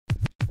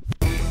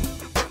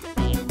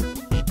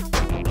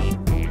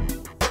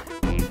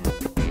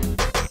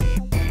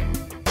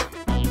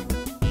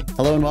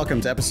Hello and welcome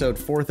to episode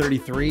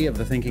 433 of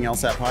the Thinking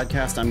LSAT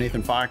podcast. I'm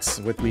Nathan Fox.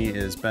 With me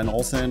is Ben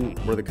Olson.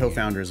 We're the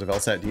co-founders of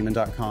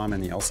LSATdemon.com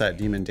and the LSAT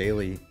Demon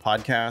Daily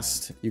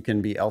podcast. You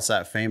can be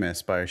LSAT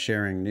famous by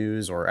sharing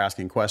news or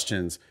asking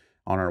questions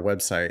on our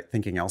website,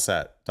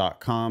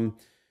 thinkinglsat.com.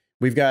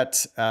 We've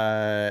got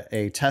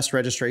a test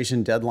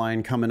registration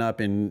deadline coming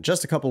up in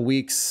just a couple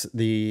weeks.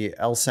 The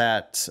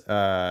LSAT,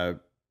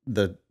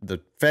 the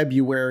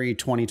February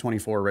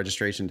 2024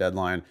 registration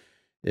deadline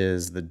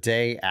is the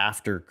day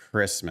after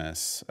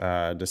Christmas.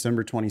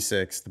 December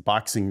 26th,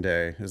 Boxing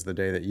Day, is the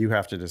day that you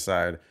have to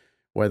decide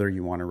whether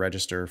you want to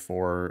register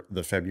for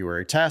the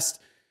February test.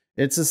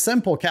 It's a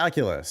simple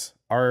calculus.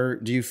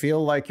 Do you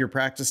feel like your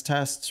practice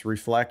tests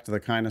reflect the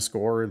kind of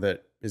score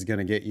that is going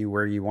to get you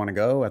where you want to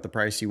go at the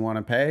price you want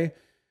to pay?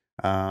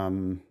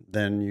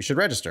 Then you should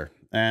register.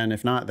 And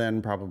if not,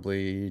 then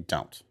probably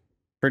don't.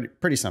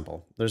 Pretty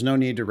simple. There's no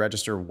need to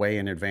register way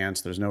in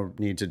advance. There's no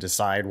need to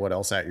decide what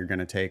LSAT you're going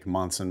to take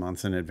months and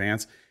months in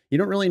advance. You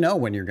don't really know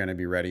when you're going to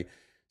be ready.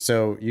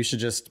 So you should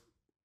just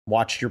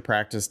watch your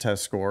practice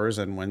test scores.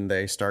 And when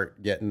they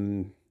start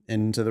getting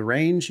into the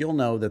range, you'll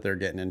know that they're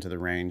getting into the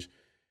range.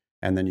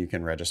 And then you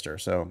can register.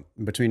 So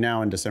between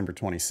now and December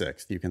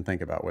 26th, you can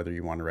think about whether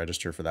you want to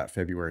register for that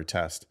February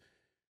test.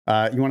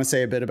 You want to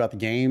say a bit about the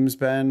games,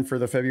 Ben, for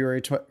the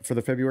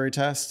February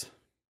test?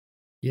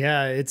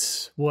 Yeah,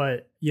 it's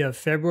what? Yeah,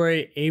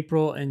 February,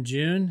 April, and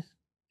June.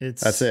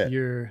 That's it.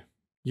 Your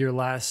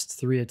last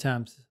three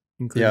attempts,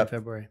 including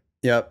February.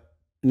 Yep.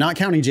 Not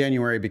counting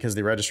January because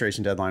the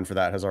registration deadline for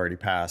that has already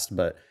passed.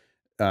 But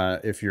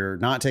if you're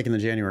not taking the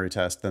January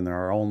test, then there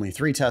are only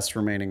 3 tests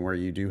remaining where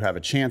you do have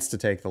a chance to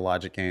take the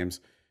logic games.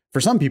 For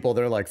some people,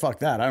 they're like, fuck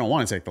that. I don't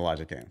want to take the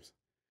logic games.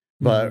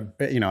 But,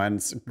 and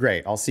it's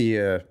great. I'll see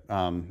you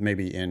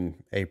maybe in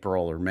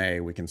April or May.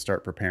 We can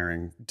start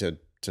preparing to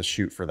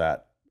shoot for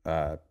that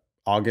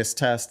August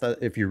test. That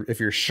if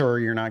you're sure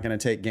you're not going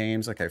to take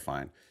games, okay,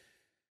 fine.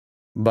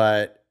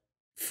 But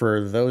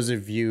for those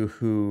of you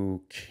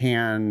who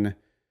can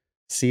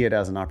see it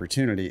as an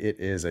opportunity, it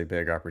is a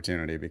big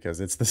opportunity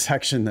because it's the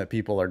section that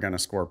people are going to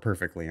score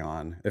perfectly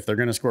on. If they're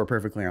going to score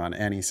perfectly on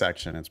any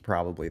section, it's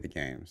probably the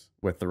games.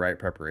 With the right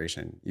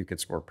preparation, you could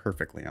score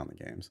perfectly on the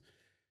games.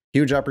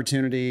 Huge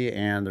opportunity,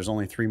 and there's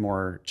only 3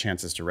 more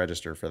chances to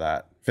register for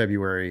that: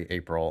 February,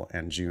 April,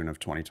 and June of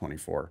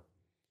 2024.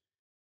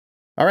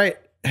 All right.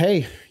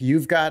 Hey,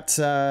 you've got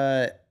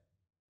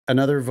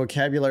another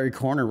vocabulary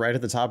corner right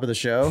at the top of the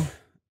show.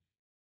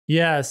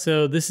 Yeah,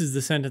 so this is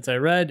the sentence I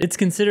read. It's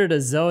considered a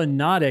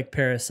zoonotic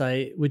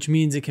parasite, which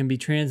means it can be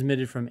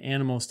transmitted from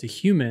animals to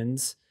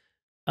humans.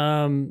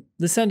 The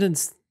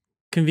sentence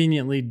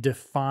conveniently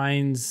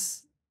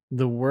defines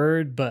the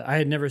word, but I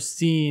had never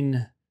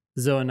seen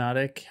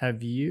zoonotic.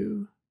 Have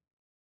you?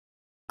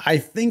 I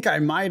think I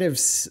might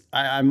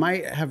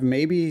have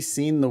maybe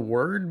seen the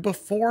word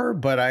before,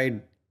 but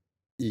I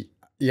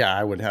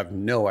would have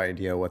no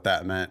idea what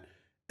that meant,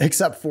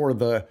 except for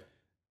the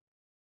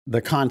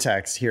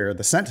context here.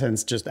 The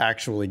sentence just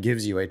actually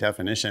gives you a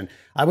definition.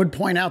 I would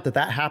point out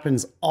that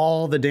happens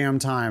all the damn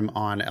time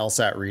on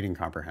LSAT reading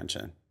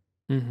comprehension.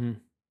 Mm-hmm.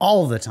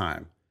 All the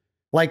time.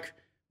 Like,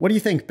 what do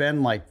you think,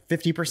 Ben? Like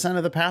 50%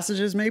 of the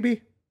passages,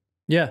 maybe?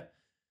 Yeah.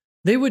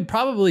 They would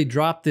probably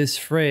drop this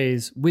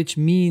phrase, which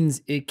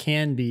means it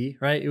can be,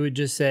 right? It would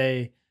just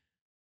say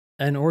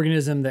an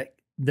organism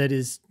that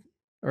is,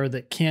 or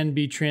that can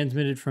be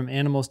transmitted from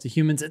animals to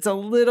humans. It's a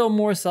little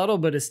more subtle,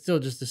 but it's still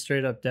just a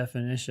straight up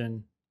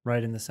definition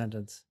right in the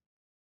sentence.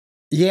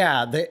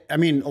 Yeah. A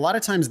lot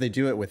of times they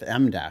do it with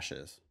M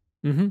dashes.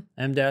 Mm-hmm.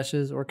 M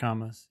dashes or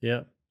commas.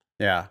 Yep.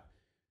 Yeah.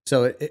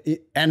 So,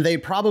 and they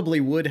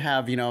probably would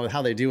have,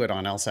 how they do it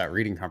on LSAT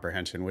reading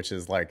comprehension, which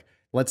is like,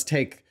 let's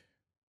take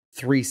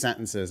 3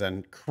 sentences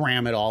and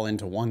cram it all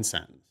into one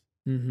sentence.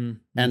 Mm-hmm.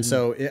 And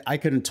so I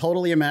could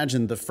totally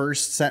imagine the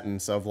first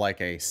sentence of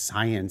like a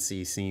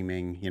science-y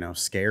seeming,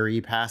 scary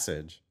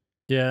passage.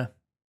 Yeah.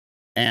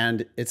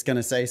 And it's going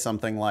to say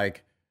something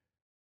like,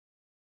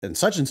 and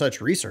such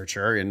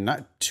researcher in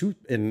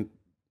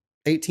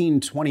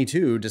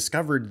 1822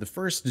 discovered the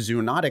first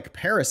zoonotic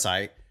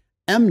parasite,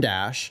 M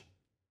dash,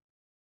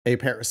 a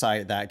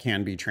parasite that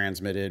can be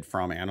transmitted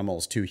from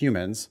animals to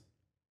humans,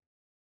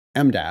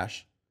 M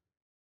dash.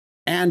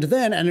 And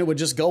it would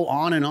just go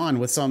on and on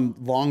with some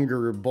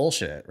longer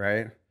bullshit,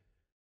 right?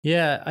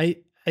 Yeah, I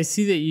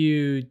see that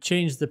you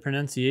changed the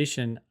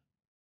pronunciation.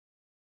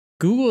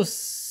 Google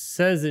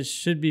says it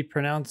should be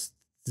pronounced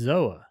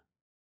Zoa. I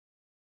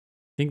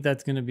think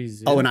that's going to be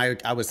zoo. Oh, and I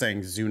was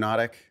saying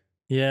zoonotic.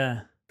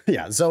 Yeah.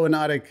 Yeah,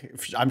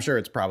 zoonotic. I'm sure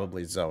it's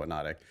probably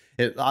zoonotic.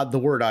 The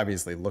word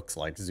obviously looks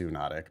like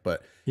zoonotic,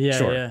 but yeah,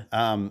 sure.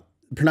 Yeah.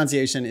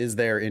 Pronunciation is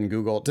there in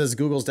Google. Does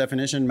Google's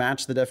definition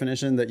match the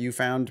definition that you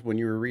found when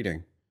you were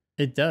reading?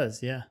 It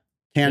does, yeah.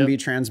 Can be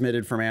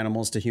transmitted from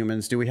animals to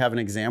humans. Do we have an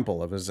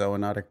example of a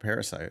zoonotic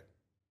parasite?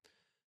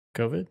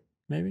 COVID,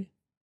 maybe?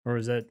 Or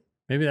is that,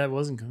 maybe that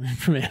wasn't coming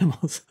from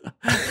animals.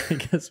 I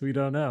guess we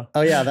don't know.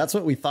 Oh yeah, that's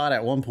what we thought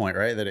at one point,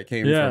 right? That it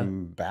came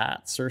from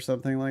bats or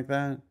something like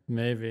that.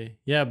 Maybe.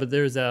 Yeah, but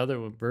there's that other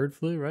one, bird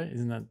flu, right?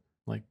 Isn't that?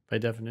 like by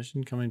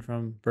definition, coming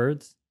from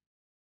birds.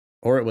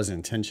 Or it was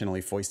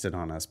intentionally foisted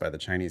on us by the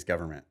Chinese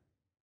government.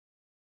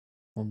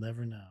 We'll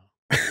never know.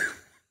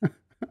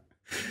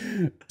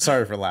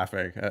 Sorry for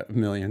laughing at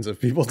millions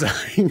of people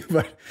dying,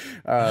 but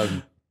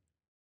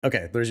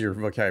okay, there's your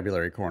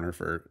vocabulary corner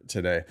for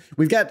today.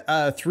 We've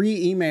got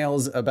 3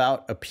 emails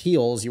about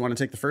appeals. You want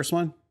to take the first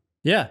one?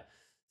 Yeah. It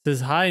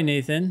says, "Hi,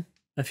 Nathan.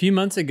 A few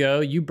months ago,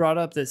 you brought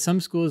up that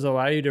some schools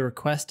allow you to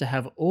request to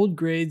have old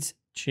grades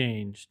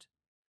changed.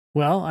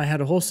 Well, I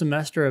had a whole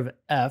semester of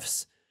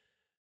Fs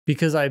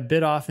because I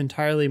bit off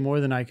entirely more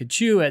than I could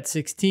chew at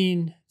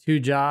 16, 2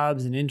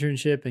 jobs, an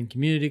internship, and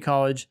community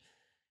college.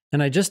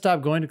 And I just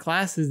stopped going to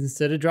classes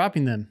instead of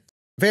dropping them."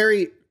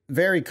 Very,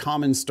 very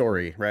common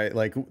story, right?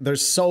 Like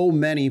there's so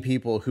many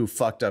people who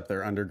fucked up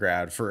their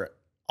undergrad for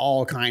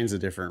all kinds of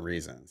different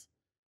reasons.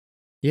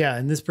 Yeah.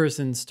 And this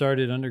person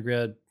started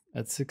undergrad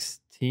at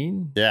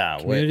 16? Yeah.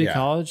 Community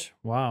college?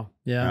 Wow.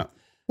 Yeah.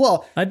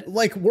 Well,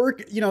 like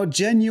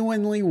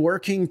genuinely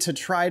working to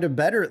try to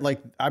better, like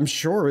I'm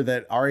sure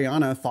that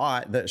Ariana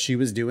thought that she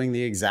was doing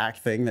the exact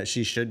thing that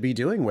she should be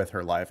doing with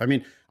her life. I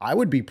mean, I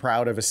would be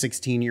proud of a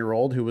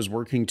 16-year-old who was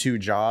working 2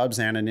 jobs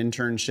and an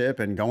internship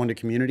and going to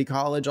community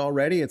college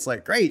already. It's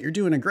like, great, you're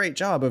doing a great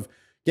job of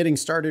getting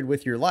started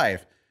with your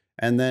life.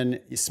 And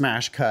then you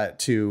smash cut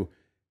to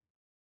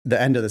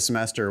the end of the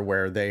semester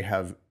where they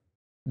have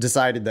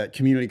decided that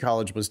community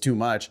college was too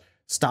much,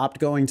 stopped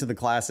going to the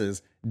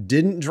classes,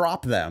 didn't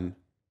drop them,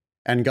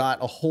 and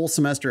got a whole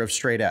semester of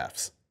straight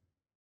Fs.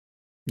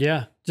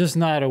 Yeah, just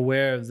not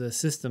aware of the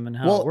system and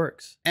how it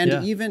works.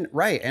 And even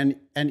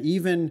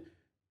even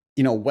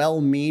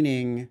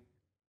well-meaning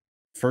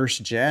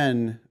first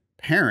gen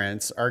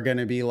parents are going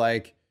to be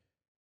like,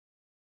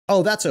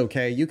 "Oh, that's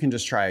okay. You can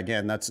just try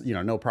again. That's,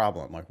 no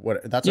problem." Like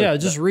what that's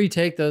just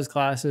retake those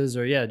classes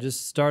or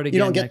just start again.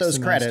 You don't get those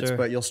semester. credits,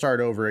 but you'll start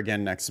over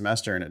again next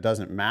semester and it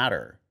doesn't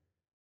matter.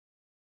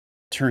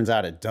 Turns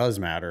out it does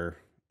matter.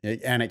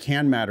 And it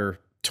can matter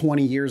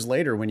 20 years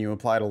later when you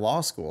apply to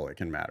law school. It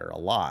can matter a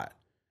lot.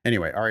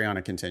 Anyway,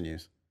 Ariana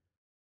continues.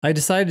 "I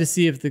decided to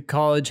see if the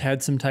college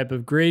had some type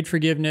of grade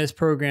forgiveness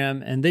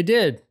program, and they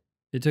did.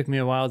 It took me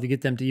a while to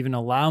get them to even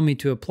allow me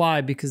to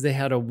apply because they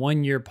had a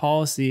 1-year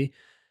policy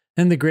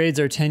and the grades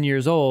are 10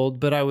 years old,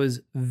 but I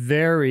was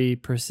very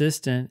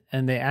persistent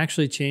and they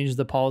actually changed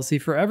the policy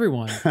for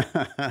everyone."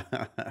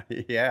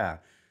 Yeah.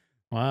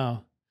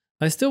 Wow.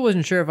 "I still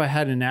wasn't sure if I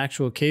had an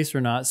actual case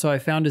or not, so I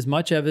found as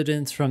much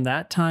evidence from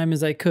that time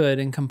as I could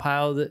and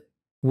compiled it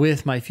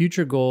with my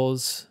future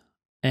goals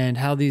and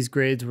how these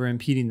grades were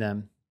impeding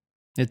them.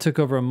 It took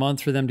over a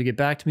month for them to get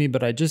back to me,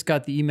 but I just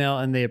got the email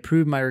and they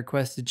approved my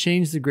request to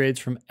change the grades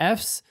from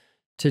Fs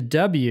to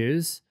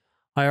Ws.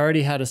 I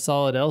already had a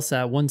solid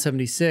LSAT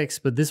 176,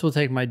 but this will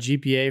take my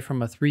GPA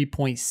from a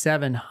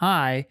 3.7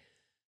 high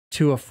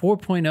to a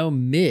 4.0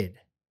 mid.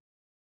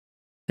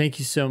 Thank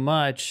you so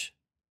much.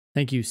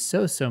 Thank you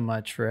so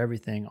much for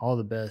everything. All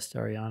the best,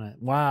 Ariana."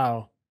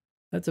 Wow.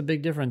 That's a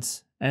big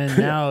difference. And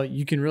now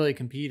you can really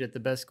compete at the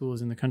best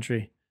schools in the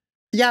country.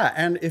 Yeah.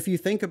 And if you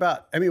think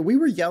about, we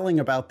were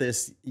yelling about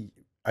this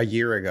a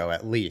year ago,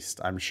 at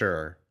least, I'm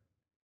sure.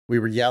 We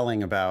were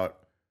yelling about,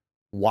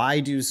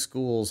 why do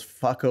schools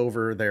fuck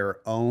over their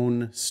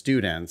own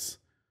students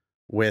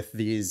with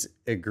these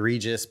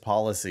egregious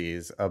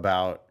policies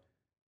about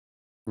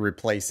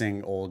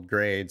replacing old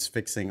grades,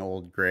 fixing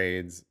old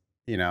grades?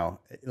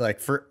 Like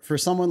for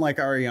someone like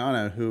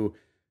Ariana, who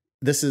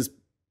this is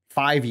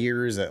 5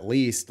 years at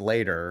least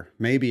later,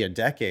 maybe a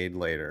decade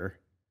later.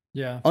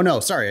 Yeah. Oh no,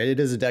 sorry. It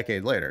is a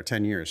decade later,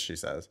 10 years, she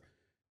says.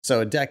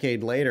 So a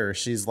decade later,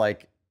 she's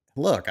like,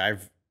 look,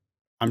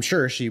 I'm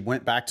sure she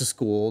went back to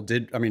school,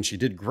 she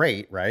did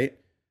great, right?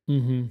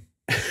 Mm-hmm.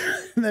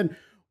 Then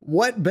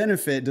what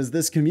benefit does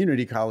this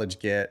community college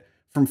get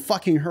from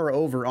fucking her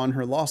over on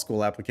her law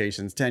school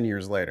applications 10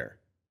 years later?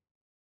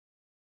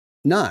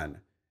 None.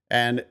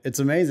 And it's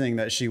amazing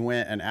that she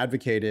went and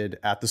advocated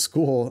at the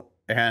school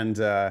and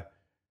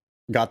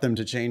got them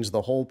to change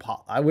the whole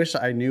I wish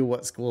I knew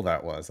what school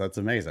that was. That's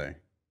amazing.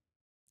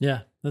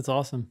 Yeah, that's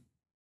awesome.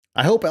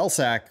 I hope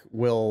LSAC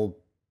will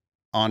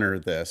honor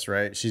this,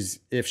 right?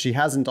 If she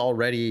hasn't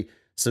already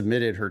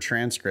submitted her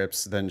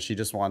transcripts, then she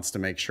just wants to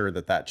make sure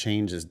that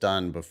change is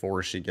done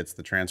before she gets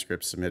the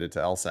transcripts submitted to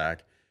LSAC.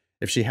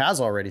 If she has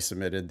already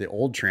submitted the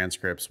old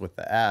transcripts with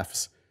the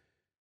Fs,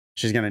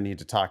 she's going to need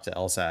to talk to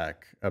LSAC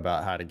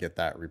about how to get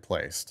that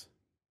replaced.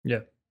 Yeah.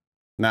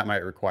 And that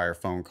might require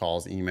phone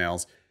calls,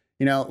 emails.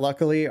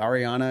 Luckily,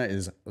 Ariana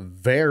is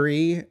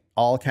very,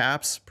 all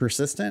caps,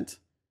 persistent.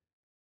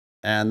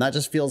 And that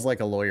just feels like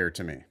a lawyer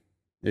to me.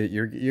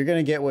 You're going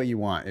to get what you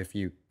want if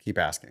you keep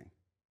asking.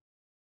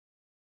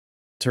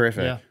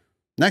 Terrific. Yeah.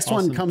 Next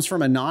awesome. One comes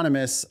from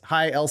Anonymous.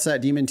 "Hi,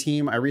 LSAT Demon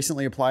team. I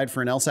recently applied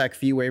for an LSAC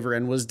fee waiver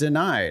and was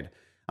denied.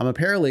 I'm a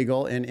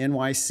paralegal in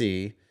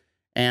NYC,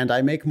 and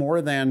I make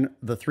more than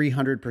the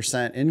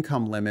 300%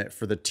 income limit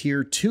for the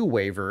Tier 2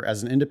 waiver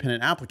as an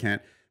independent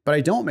applicant, but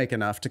I don't make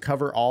enough to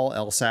cover all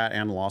LSAT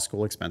and law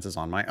school expenses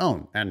on my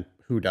own." And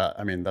who does?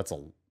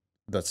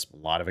 That's a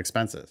lot of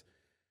expenses.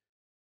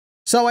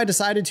 So I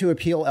decided to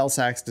appeal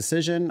LSAC's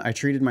decision. I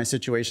treated my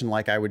situation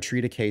like I would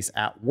treat a case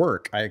at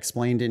work. I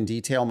explained in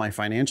detail my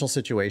financial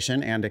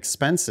situation and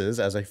expenses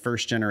as a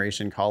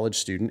first-generation college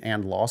student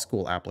and law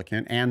school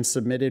applicant, and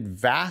submitted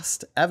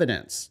vast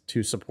evidence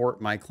to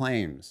support my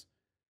claims.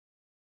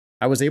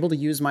 I was able to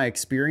use my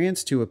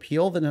experience to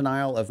appeal the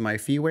denial of my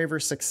fee waiver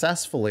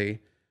successfully.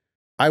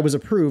 I was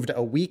approved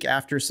a week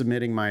after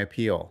submitting my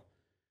appeal.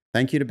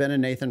 Thank you to Ben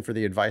and Nathan for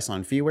the advice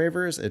on fee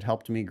waivers. It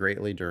helped me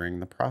greatly during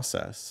the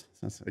process.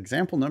 That's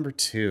example number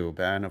 2,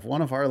 Ben, of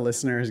one of our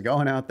listeners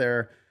going out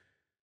there,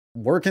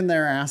 working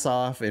their ass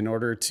off in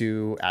order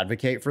to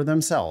advocate for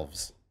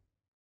themselves.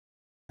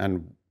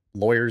 And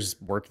lawyers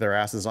work their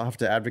asses off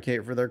to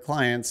advocate for their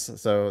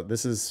clients. So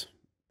this is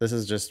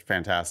just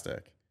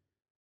fantastic.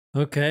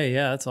 Okay,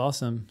 yeah, that's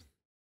awesome.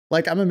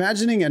 Like, I'm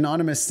imagining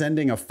Anonymous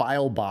sending a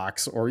file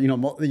box, or, you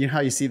know how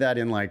you see that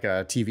in like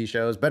TV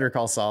shows, Better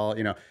Call Saul,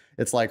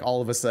 it's like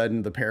all of a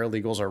sudden the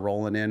paralegals are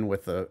rolling in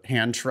with the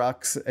hand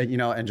trucks,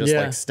 and just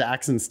like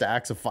stacks and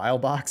stacks of file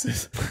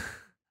boxes.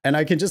 And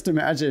I can just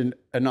imagine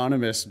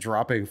Anonymous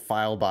dropping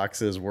file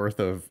boxes worth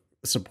of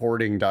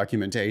supporting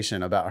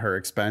documentation about her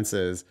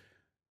expenses.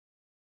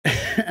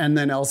 And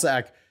then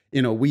LSAC,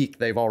 in a week,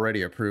 they've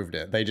already approved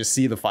it. They just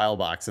see the file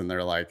box and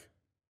they're like,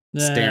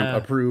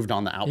 stamp approved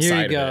on the outside.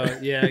 Here you go.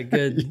 Yeah,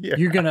 good. Yeah.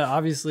 You're going to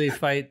obviously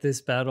fight this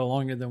battle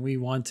longer than we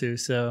want to.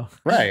 So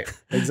right,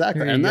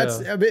 exactly. And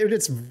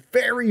it's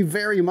very,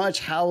 very much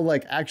how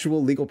like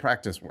actual legal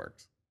practice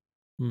works.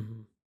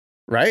 Mm-hmm.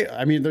 Right.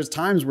 I mean, there's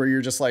times where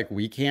you're just like,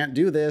 we can't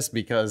do this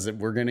because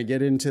we're going to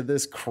get into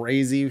this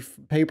crazy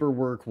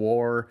paperwork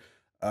war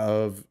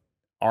of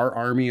our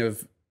army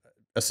of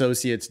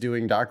associates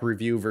doing doc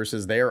review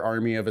versus their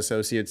army of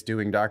associates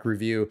doing doc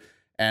review.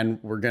 And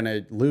we're going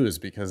to lose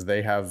because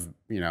they have,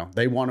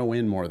 they want to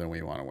win more than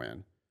we want to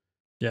win.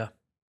 Yeah.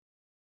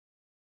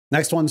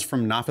 Next one's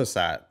from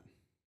Nafasat.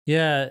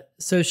 Yeah.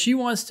 So she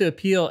wants to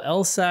appeal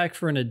LSAC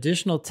for an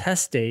additional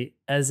test date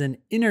as an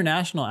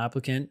international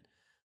applicant.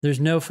 There's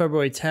no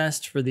February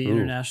test for the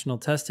international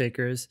test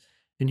takers.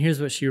 And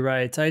here's what she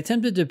writes. I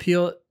attempted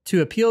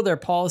to appeal their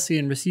policy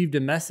and received a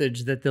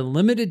message that the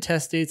limited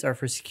test dates are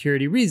for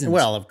security reasons.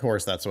 Well, of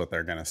course, that's what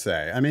they're going to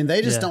say. I mean,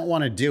 they just don't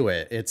want to do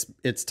it.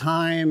 It's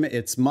time,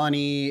 it's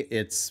money,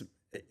 it's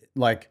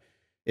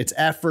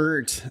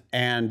effort,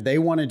 and they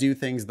want to do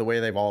things the way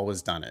they've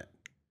always done it.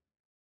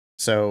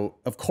 So,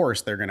 of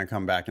course, they're going to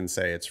come back and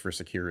say it's for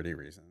security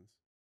reasons.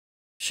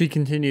 She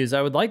continues,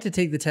 I would like to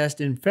take the test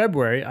in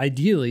February,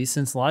 ideally,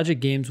 since logic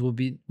games will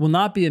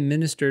not be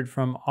administered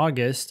from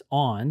August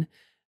on,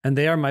 and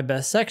they are my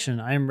best section.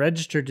 I am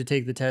registered to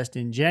take the test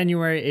in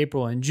January,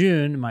 April, and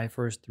June, my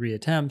first 3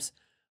 attempts,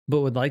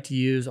 but would like to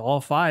use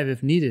all 5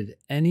 if needed.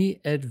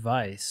 Any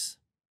advice?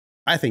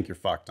 I think you're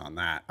fucked on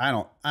that. I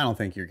don't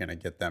think you're going to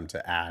get them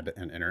to add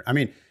I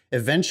mean,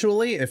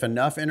 eventually, if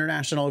enough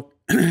international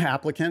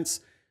applicants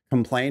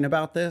complain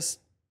about this,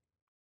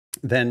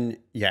 then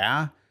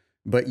yeah.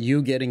 But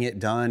you getting it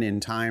done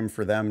in time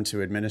for them to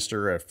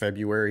administer a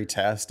February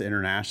test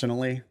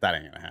internationally, that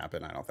ain't going to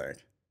happen, I don't think.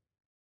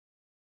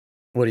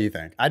 What do you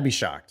think? I'd be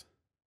shocked.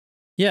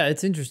 Yeah,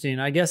 it's interesting.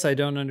 I guess I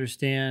don't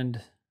understand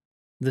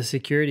the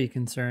security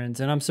concerns.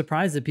 And I'm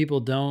surprised that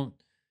people don't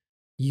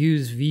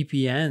use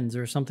VPNs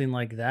or something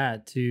like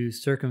that to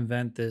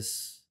circumvent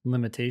this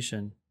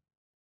limitation.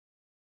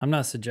 I'm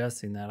not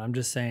suggesting that. I'm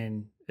just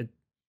saying it.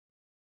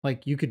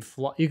 Like you could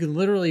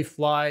literally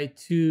fly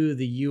to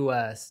the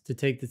US to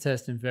take the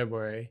test in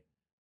February,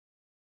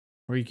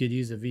 or you could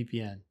use a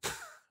VPN.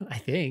 I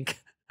think.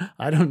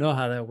 I don't know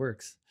how that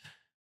works,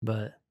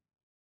 but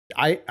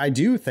I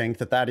do think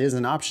that is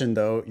an option,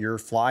 though. Your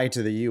fly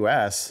to the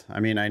US. I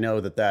mean, I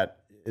know that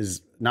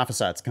is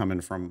Nafasat's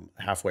coming from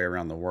halfway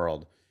around the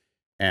world.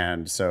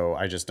 And so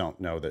I just don't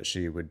know that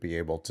she would be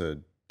able to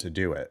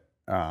do it.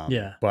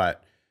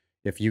 But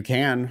if you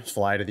can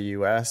fly to the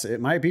US, it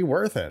might be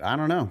worth it. I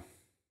don't know.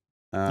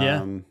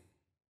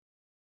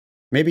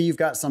 Maybe you've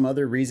got some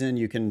other reason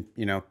you can,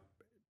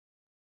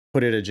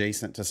 put it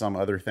adjacent to some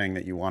other thing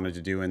that you wanted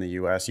to do in the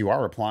US. You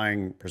are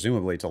applying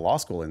presumably to law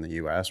school in the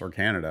US or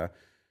Canada.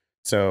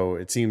 So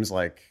it seems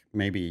like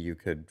maybe you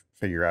could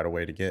figure out a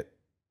way to get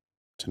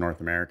to North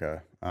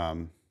America.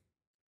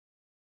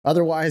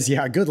 Otherwise,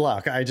 yeah, good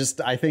luck. I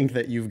think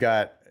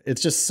that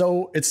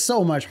it's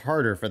so much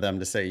harder for them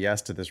to say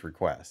yes to this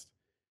request.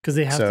 Because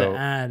they have to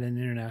add an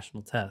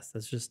international test.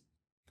 That's just.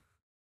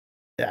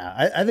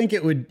 Yeah, I think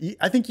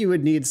you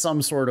would need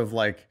some sort of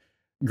like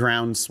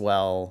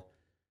groundswell,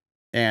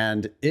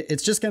 and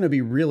it's just going to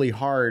be really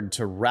hard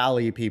to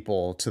rally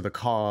people to the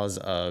cause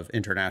of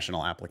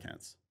international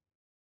applicants.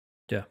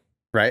 Yeah.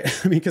 Right.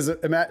 I mean, because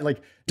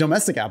like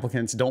domestic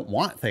applicants don't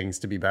want things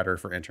to be better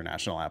for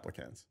international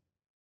applicants.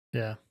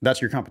 Yeah. That's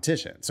your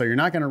competition. So you're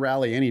not going to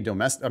rally any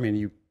domestic. I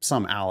mean,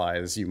 some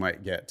allies you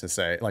might get to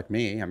say, like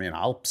me, I mean,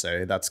 I'll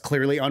say that's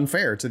clearly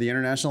unfair to the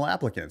international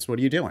applicants. What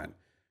are you doing?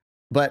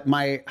 But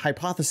my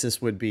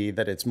hypothesis would be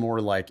that it's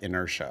more like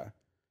inertia.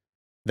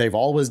 They've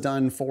always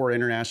done 4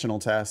 international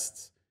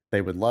tests. They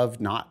would love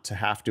not to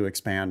have to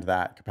expand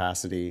that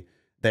capacity.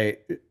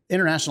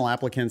 International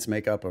applicants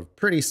make up a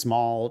pretty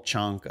small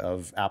chunk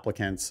of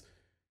applicants.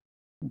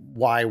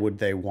 Why would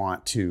they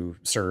want to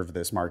serve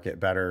this market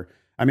better?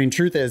 I mean,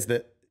 truth is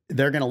that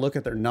they're going to look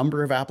at their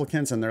number of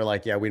applicants and they're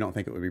like, yeah, we don't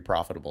think it would be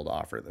profitable to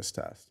offer this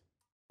test.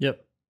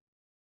 Yep.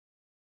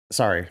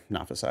 Sorry,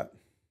 not FSAT.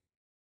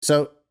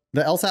 So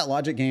the LSAT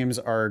logic games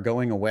are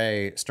going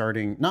away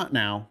starting, not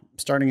now,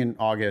 starting in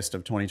August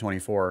of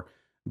 2024,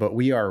 but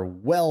we are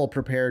well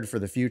prepared for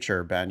the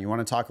future. Ben, you want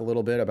to talk a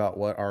little bit about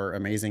what our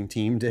amazing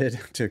team did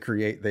to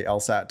create the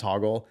LSAT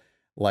toggle,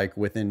 like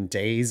within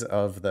days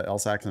of the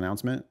LSAT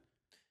announcement?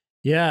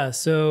 Yeah.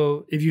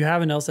 So if you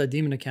have an LSAT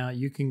Demon account,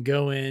 you can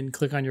go in,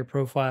 click on your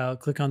profile,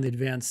 click on the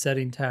advanced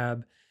setting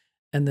tab,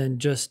 and then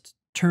just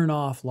turn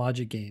off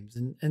logic games.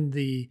 And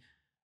the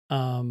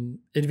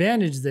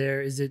advantage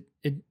there is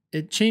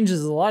it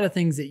changes a lot of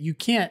things that you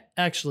can't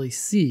actually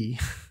see,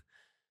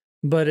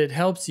 but it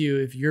helps you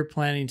if you're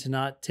planning to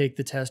not take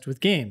the test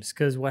with games.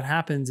 Because what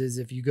happens is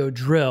if you go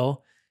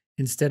drill,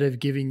 instead of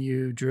giving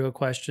you drill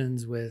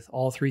questions with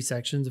all 3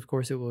 sections, of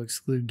course, it will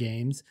exclude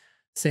games.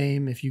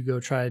 Same if you go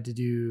try to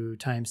do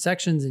time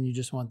sections and you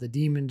just want the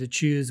demon to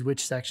choose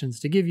which sections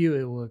to give you,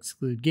 it will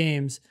exclude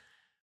games.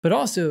 But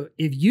also,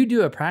 if you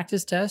do a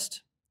practice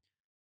test,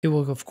 it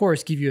will, of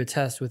course, give you a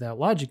test without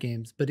logic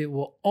games, but it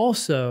will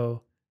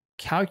also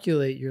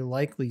calculate your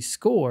likely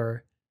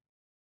score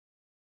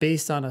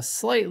based on a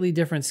slightly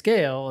different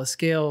scale, a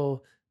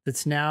scale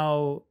that's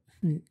now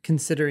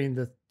considering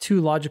the 2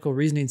 logical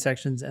reasoning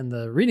sections and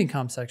the reading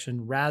comp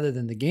section rather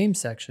than the game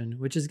section,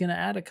 which is going to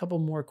add a couple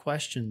more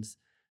questions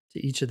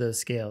to each of those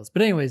scales.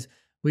 But anyways,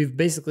 we've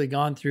basically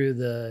gone through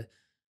the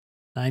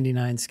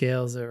 99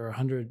 scales or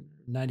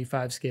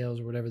 195 scales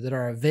or whatever that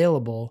are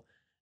available,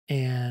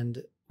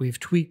 and we've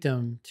tweaked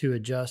them to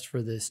adjust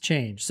for this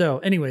change. So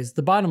anyways,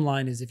 the bottom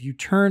line is if you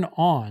turn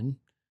on,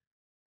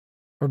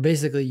 or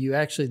basically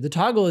the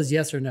toggle is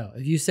yes or no.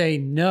 If you say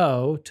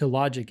no to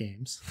logic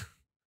games,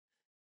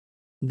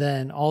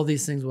 then all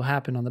these things will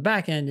happen on the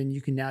back end, and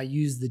you can now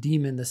use the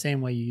demon the same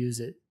way you use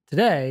it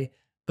today,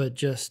 but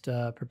just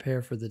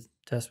prepare for the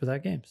test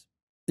without games.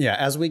 Yeah,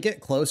 as we get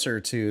closer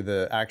to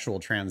the actual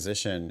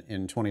transition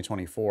in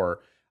 2024,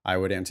 I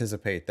would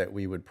anticipate that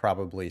we would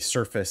probably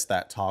surface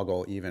that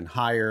toggle even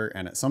higher.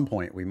 And at some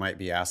point we might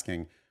be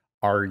asking,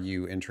 are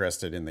you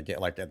interested in the game?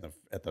 Like at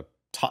the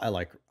top,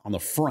 like on the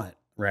front,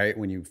 right?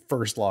 When you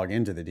first log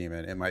into the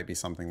demon, it might be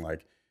something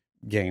like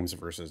games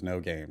versus no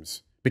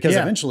games, because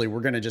eventually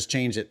we're going to just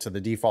change it to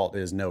the default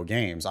is no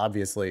games.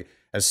 Obviously,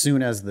 as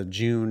soon as the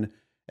June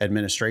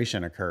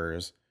administration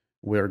occurs,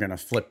 we're going to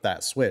flip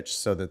that switch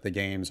so that the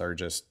games are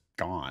just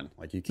gone.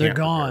 Like you can't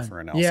prepare for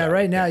an LSAT. Yeah,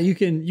 right now you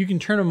can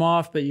turn them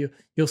off, but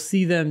you'll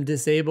see them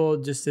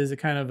disabled just as a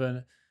kind of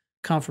a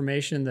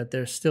confirmation that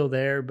they're still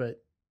there.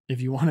 But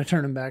if you want to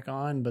turn them back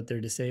on, but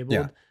they're disabled.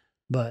 Yeah.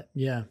 But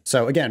yeah.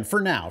 So again,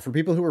 for now, for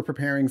people who are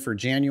preparing for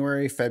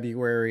January,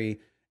 February,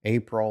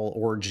 April,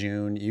 or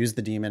June, use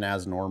the demon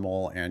as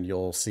normal and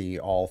you'll see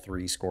all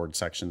 3 scored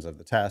sections of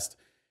the test.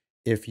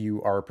 If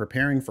you are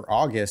preparing for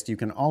August, you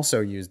can also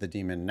use the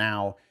demon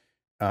now.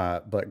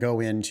 But go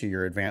into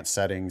your advanced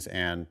settings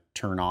and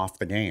turn off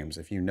the games.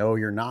 If you know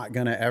you're not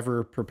going to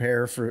ever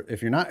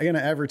if you're not going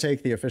to ever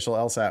take the official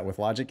LSAT with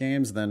logic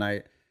games,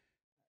 then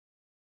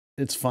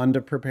it's fun to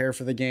prepare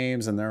for the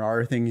games. And there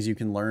are things you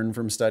can learn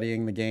from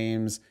studying the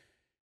games.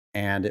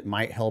 And it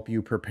might help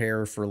you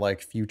prepare for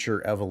like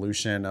future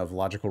evolution of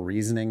logical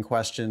reasoning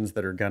questions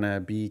that are going to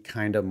be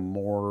kind of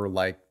more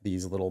like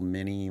these little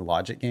mini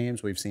logic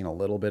games. We've seen a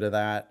little bit of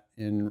that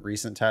in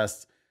recent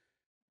tests,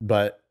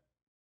 but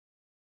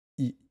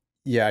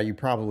yeah, you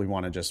probably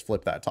want to just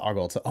flip that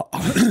toggle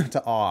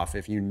to off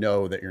if you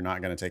know that you're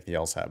not going to take the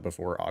LSAT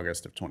before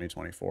August of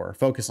 2024.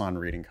 Focus on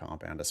reading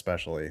comp and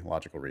especially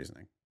logical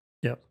reasoning.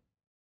 Yep.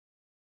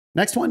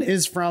 Next one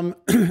is from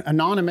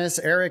Anonymous.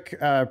 Eric,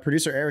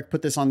 producer Eric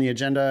put this on the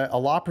agenda. A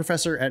law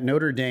professor at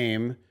Notre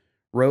Dame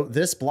wrote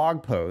this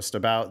blog post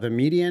about the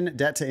median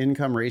debt to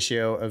income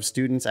ratio of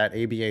students at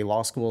ABA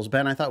law schools.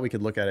 Ben, I thought we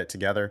could look at it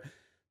together.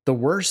 The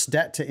worst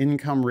debt to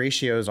income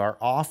ratios are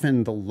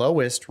often the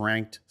lowest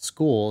ranked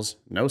schools.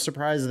 No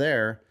surprise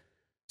there.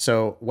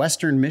 So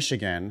Western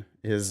Michigan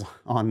is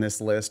on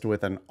this list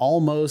with an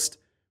almost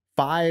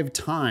 5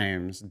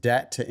 times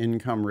debt to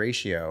income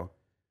ratio.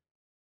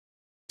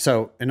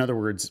 So in other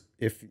words,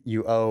 if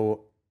you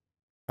owe,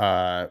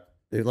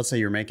 let's say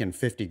you're making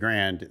 50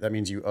 grand, that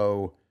means you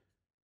owe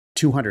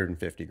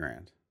 250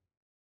 grand.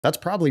 That's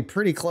probably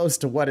pretty close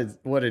to what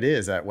it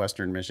is at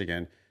Western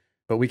Michigan.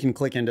 But we can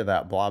click into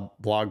that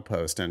blog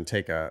post and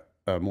take a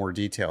more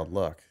detailed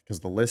look because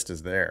the list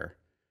is there.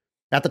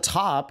 At the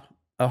top,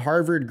 a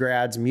Harvard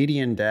grad's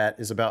median debt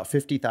is about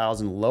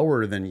 $50,000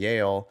 lower than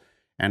Yale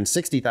and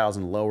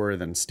 $60,000 lower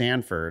than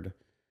Stanford.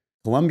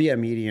 Columbia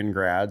median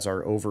grads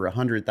are over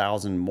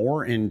 $100,000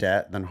 more in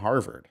debt than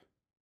Harvard,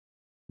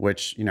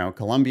 which,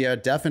 Columbia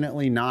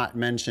definitely not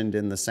mentioned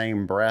in the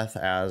same breath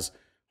as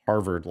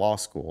Harvard Law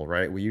School,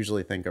 right? We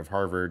usually think of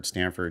Harvard,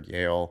 Stanford,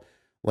 Yale.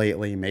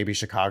 Lately, maybe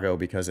Chicago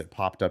because it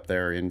popped up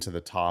there into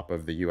the top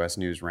of the US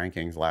News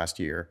rankings last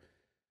year.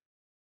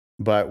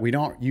 But we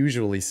don't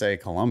usually say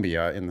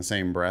Columbia in the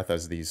same breath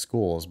as these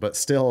schools. But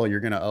still, you're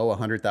going to owe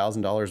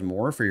 $100,000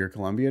 more for your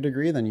Columbia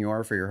degree than you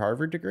are for your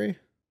Harvard degree?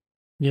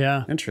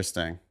 Yeah.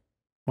 Interesting.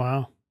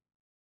 Wow.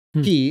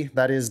 He,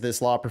 that is this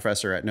law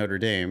professor at Notre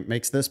Dame,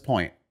 makes this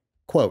point.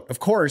 Quote, of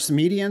course,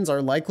 medians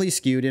are likely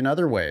skewed in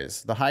other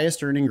ways. The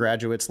highest earning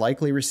graduates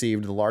likely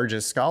received the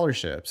largest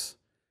scholarships.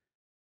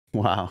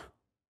 Wow.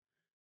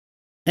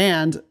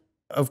 And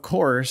of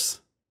course,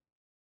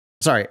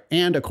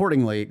 and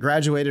accordingly,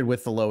 graduated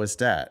with the lowest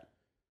debt.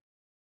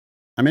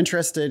 I'm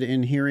interested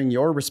in hearing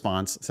your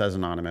response, says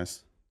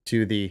Anonymous,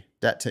 to the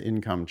debt to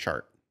income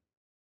chart.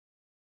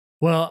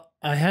 Well,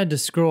 I had to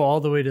scroll all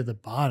the way to the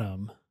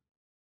bottom.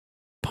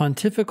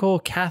 Pontifical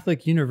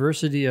Catholic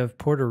University of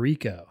Puerto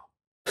Rico.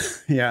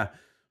 Yeah.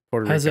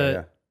 Puerto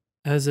Rico,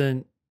 has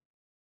a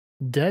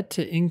debt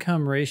to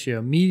income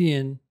ratio,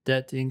 median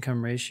debt to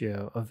income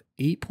ratio of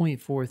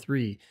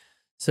 8.43.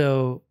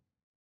 So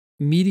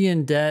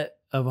median debt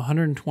of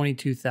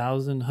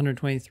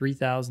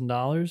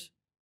 $123,000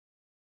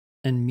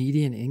 and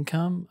median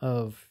income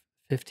of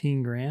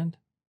 15 grand.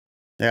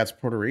 Yeah, it's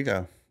Puerto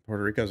Rico.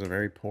 Puerto Rico is a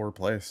very poor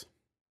place.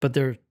 But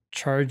they're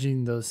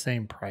charging those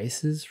same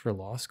prices for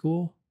law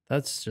school.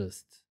 That's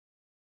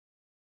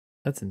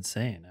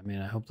insane. I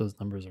mean, I hope those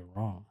numbers are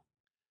wrong.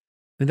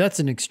 I mean, that's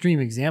an extreme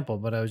example,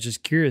 but I was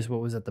just curious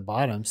what was at the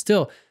bottom.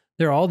 Still,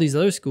 there are all these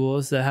other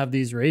schools that have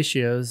these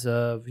ratios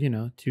of,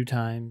 2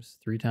 times,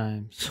 3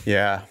 times.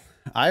 Yeah.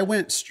 I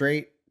went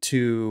straight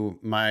to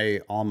my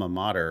alma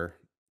mater.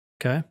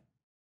 Okay.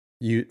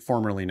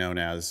 Formerly known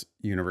as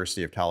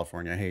University of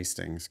California,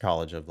 Hastings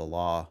College of the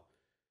Law.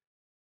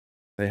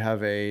 They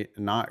have a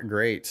not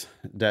great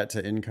debt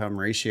to income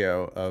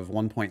ratio of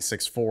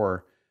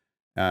 1.64.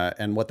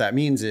 And what that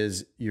means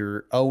is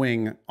you're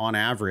owing on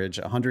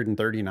average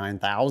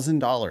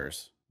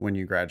 $139,000 when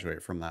you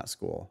graduate from that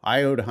school.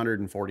 I owed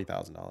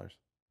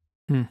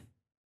 $140,000.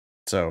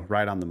 So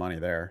right on the money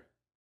there.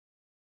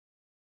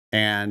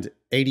 And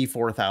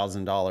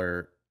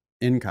 $84,000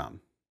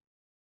 income.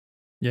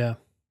 Yeah.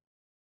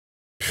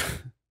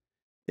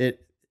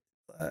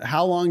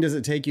 How long does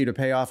it take you to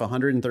pay off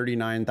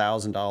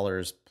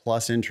 $139,000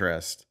 plus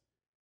interest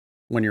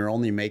when you're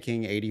only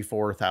making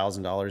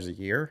 $84,000 a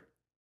year?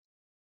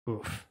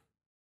 Oof.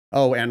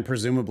 Oh, and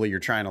presumably you're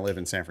trying to live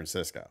in San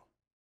Francisco.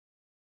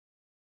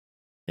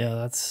 Yeah,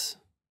 that's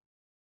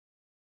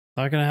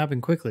not going to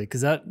happen quickly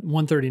because that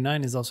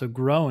 139 is also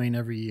growing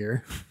every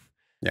year.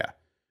 Yeah.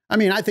 I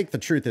mean, I think the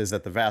truth is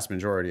that the vast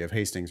majority of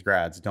Hastings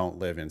grads don't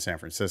live in San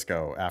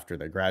Francisco after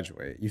they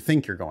graduate. You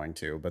think you're going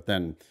to, but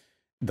then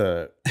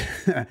there's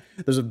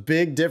a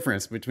big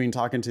difference between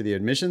talking to the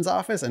admissions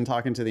office and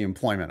talking to the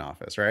employment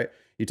office, right?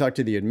 You talk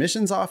to the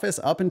admissions office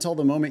up until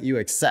the moment you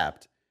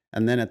accept.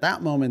 And then at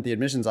that moment, the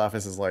admissions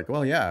office is like,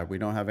 well, yeah, we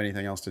don't have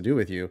anything else to do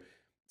with you.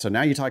 So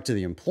now you talk to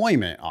the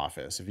employment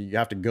office. If you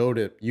have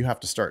to you have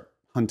to start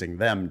hunting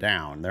them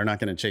down. They're not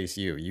going to chase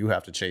you. You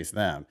have to chase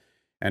them.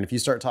 And if you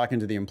start talking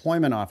to the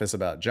employment office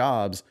about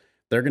jobs,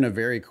 they're going to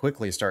very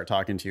quickly start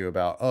talking to you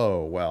about,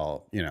 oh,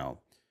 well,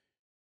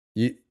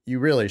 you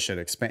really should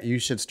expand. You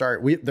should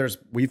start. We've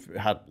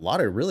had a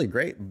lot of really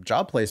great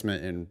job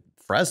placement in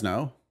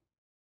Fresno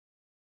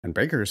and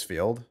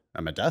Bakersfield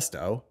and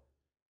Modesto.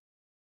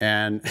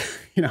 And,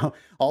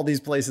 all these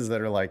places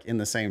that are like in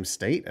the same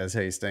state as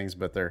Hastings,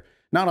 but they're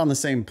not on the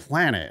same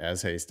planet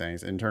as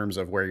Hastings in terms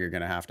of where you're going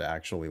to have to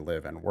actually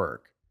live and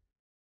work.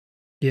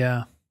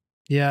 Yeah.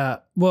 Yeah.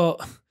 Well,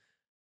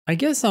 I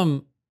guess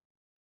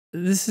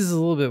this is a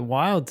little bit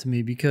wild to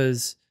me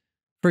because,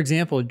 for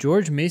example,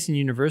 George Mason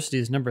University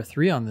is number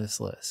 3 on this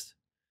list.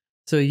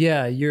 So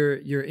yeah,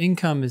 your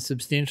income is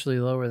substantially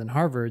lower than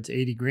Harvard's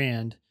 80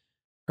 grand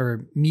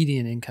or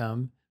median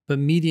income, but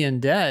median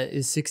debt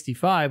is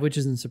 65, which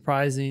isn't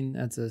surprising.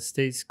 That's a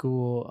state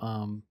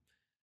school.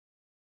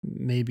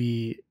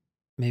 Maybe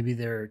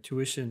their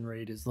tuition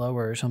rate is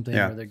lower or something,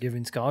 or they're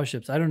giving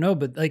scholarships. I don't know,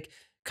 but like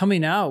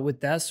coming out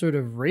with that sort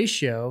of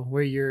ratio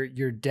where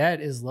your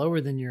debt is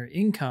lower than your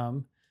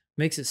income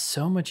makes it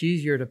so much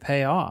easier to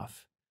pay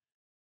off.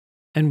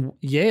 And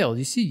Yale,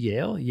 you see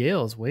Yale?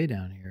 Yale is way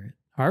down here.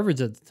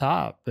 Harvard's at the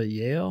top, but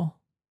Yale,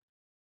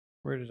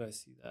 where did I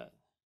see that?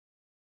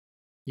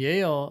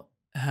 Yale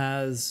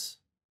has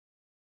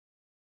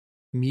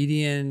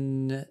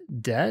median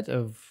debt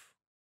of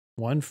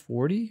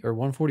 140 or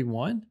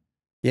 141.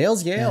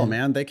 Yale's Yale,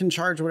 man. They can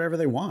charge whatever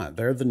they want.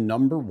 They're the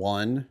number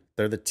one.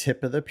 They're the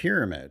tip of the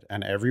pyramid,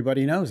 and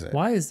everybody knows it.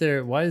 Why is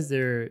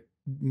their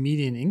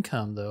median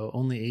income though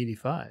only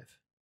 85?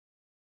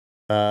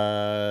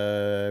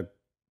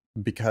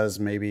 Because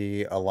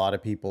maybe a lot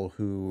of people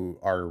who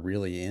are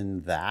really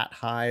in that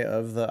high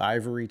of the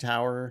ivory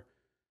tower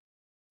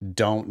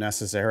don't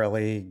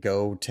necessarily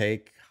go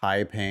take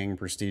high-paying,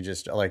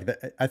 prestigious.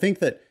 I think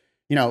that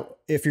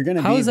if you're going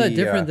to how is that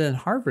different than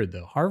Harvard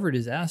though? Harvard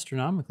is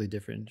astronomically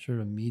different in sort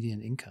of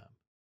median income.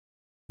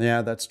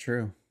 Yeah, that's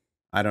true.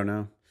 I don't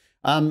know.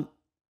 I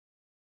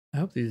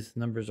hope these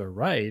numbers are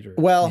right.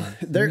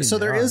 There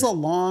is a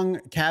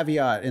long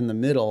caveat in the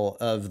middle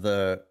of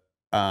the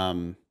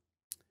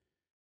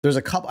There's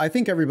a couple, I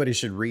think everybody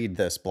should read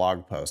this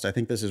blog post. I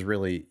think this is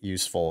really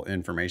useful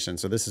information.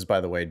 So this is,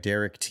 by the way,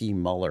 Derek T.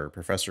 Muller,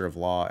 professor of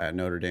law at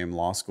Notre Dame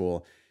Law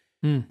School.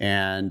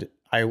 And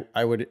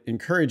I would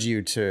encourage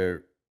you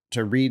to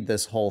read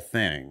this whole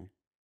thing.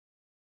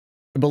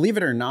 Believe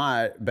it or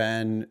not,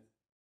 Ben,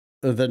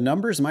 the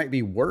numbers might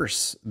be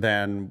worse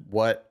than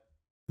what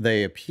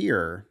they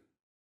appear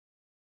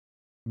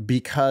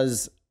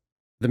because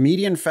the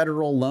median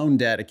federal loan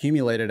debt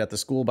accumulated at the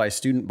school by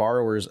student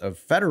borrowers of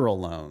federal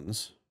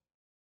loans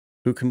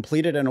who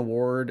completed an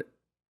award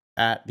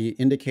at the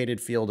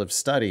indicated field of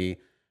study,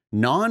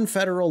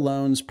 non-federal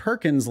loans,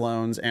 Perkins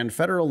loans, and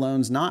federal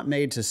loans not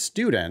made to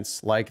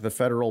students, like the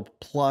Federal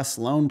Plus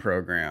Loan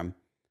Program,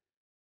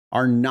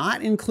 are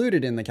not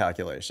included in the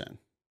calculation.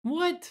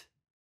 What?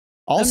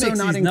 Also that makes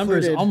not these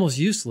numbers included, almost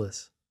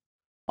useless.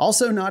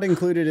 Also not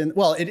included in,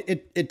 well,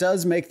 it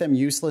does make them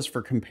useless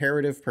for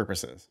comparative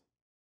purposes.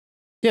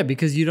 Yeah,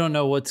 because you don't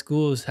know what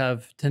schools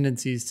have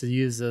tendencies to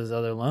use those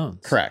other loans.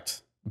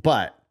 Correct.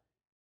 But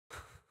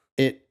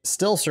it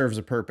still serves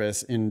a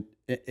purpose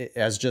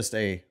as just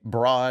a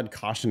broad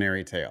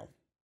cautionary tale.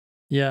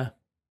 Yeah.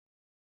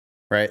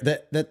 Right?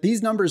 That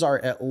these numbers are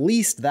at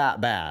least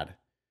that bad.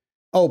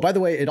 Oh, by the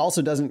way, it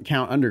also doesn't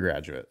count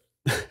undergraduate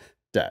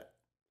debt.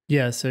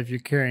 Yeah, so if you're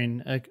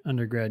carrying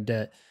undergrad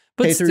debt.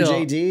 But K through still,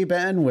 JD,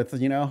 Ben, with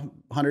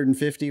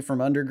 150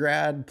 from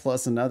undergrad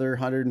plus another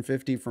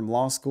 150 from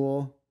law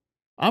school.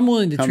 I'm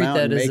willing to Come treat out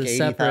that and as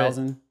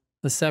make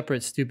a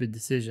separate stupid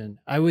decision.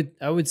 I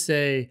would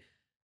say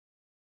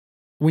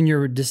when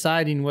you're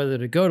deciding whether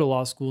to go to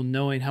law school,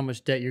 knowing how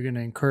much debt you're going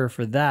to incur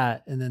for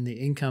that, and then the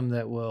income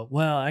that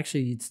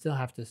actually, you'd still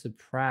have to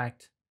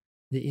subtract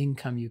the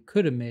income you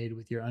could have made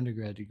with your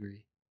undergrad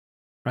degree,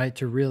 right?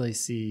 To really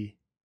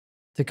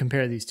to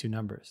compare these two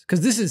numbers.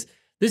 Because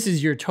this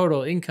is your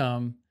total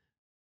income,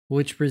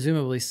 which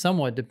presumably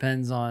somewhat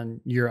depends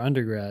on your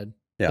undergrad.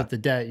 Yeah. But the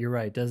debt, you're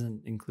right,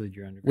 doesn't include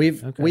your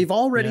undergrad. We've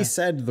already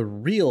said the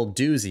real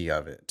doozy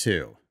of it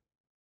too.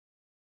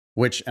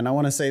 And I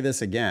want to say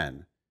this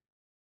again.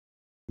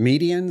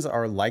 Medians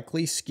are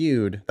likely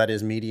skewed, that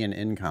is median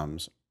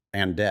incomes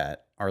and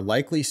debt, are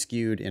likely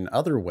skewed in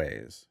other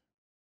ways.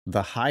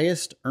 The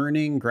highest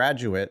earning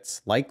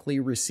graduates likely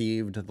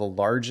received the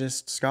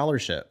largest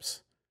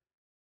scholarships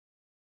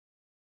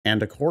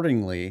and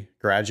accordingly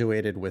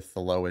graduated with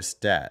the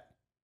lowest debt.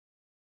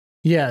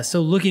 Yeah,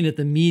 so looking at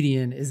the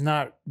median is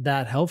not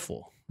that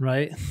helpful,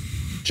 right?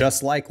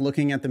 Just like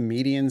looking at the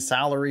median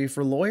salary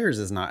for lawyers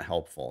is not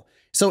helpful.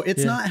 So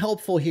it's not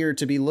helpful here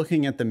to be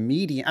looking at the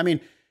median. I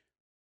mean,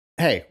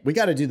 hey, we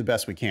got to do the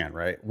best we can,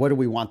 right? What do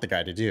we want the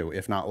guy to do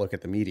if not look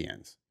at the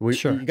medians?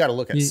 Sure. You got to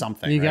look at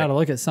something. You got to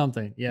look at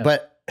something, yeah.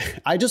 But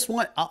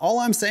all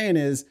I'm saying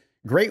is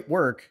great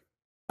work,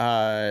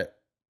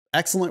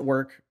 excellent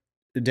work,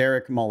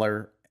 Derek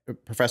Muller,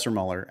 Professor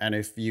Muller. And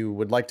if you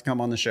would like to come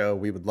on the show,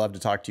 we would love to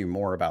talk to you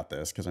more about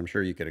this because I'm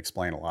sure you could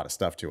explain a lot of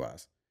stuff to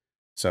us.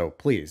 So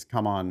please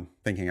come on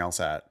Thinking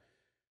LSAT.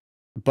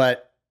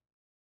 But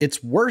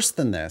it's worse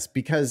than this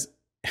because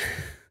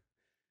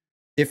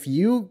if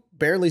you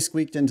barely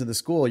squeaked into the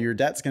school, your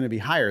debt's going to be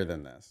higher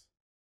than this.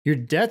 Your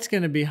debt's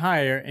going to be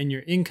higher and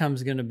your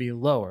income's going to be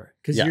lower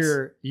because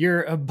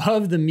you're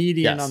above the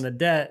median on the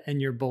debt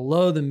and you're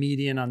below the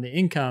median on the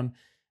income.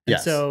 And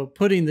so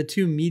putting the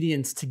two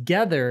medians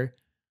together,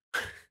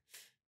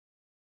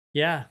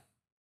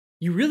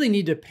 you really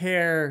need to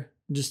pair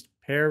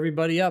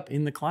everybody up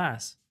in the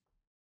class.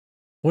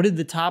 What did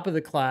the top of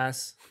the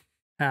class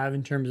have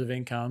in terms of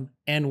income?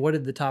 And what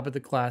did the top of the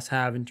class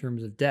have in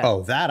terms of debt?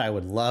 Oh, that I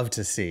would love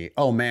to see.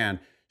 Oh man,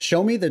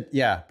 show me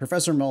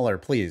Professor Muller,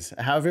 please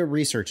have a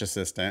research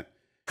assistant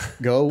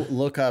go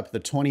look up the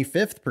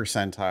 25th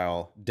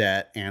percentile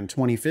debt and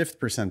 25th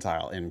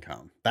percentile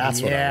income.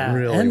 That's what I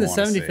really want to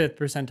see. And the 75th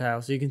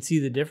percentile, so you can see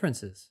the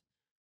differences.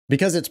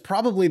 Because it's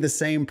probably the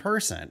same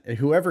person.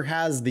 Whoever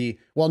has the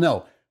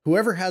 25th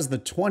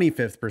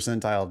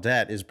percentile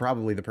debt is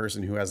probably the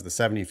person who has the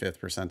 75th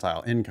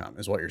percentile income,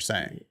 is what you're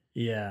saying.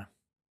 Yeah.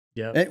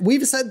 Yeah.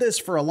 We've said this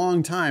for a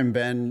long time,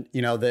 Ben,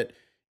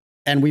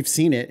 and we've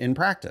seen it in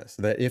practice,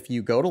 that if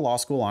you go to law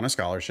school on a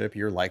scholarship,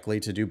 you're likely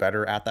to do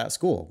better at that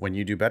school. When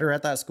you do better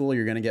at that school,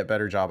 you're going to get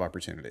better job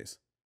opportunities.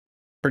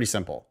 Pretty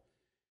simple.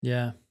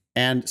 Yeah.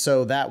 And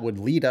so that would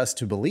lead us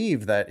to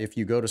believe that if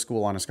you go to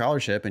school on a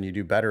scholarship and you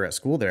do better at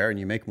school there and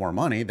you make more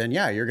money, then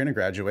you're going to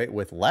graduate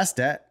with less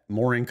debt,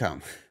 more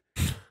income.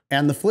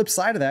 And the flip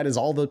side of that is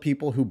all the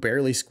people who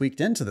barely squeaked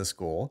into the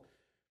school.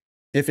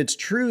 If it's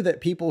true that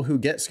people who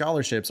get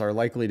scholarships are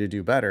likely to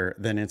do better,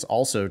 then it's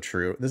also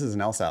true. This is an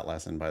LSAT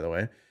lesson, by the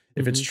way.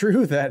 If it's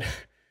true that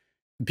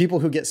people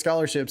who get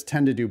scholarships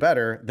tend to do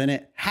better, then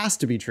it has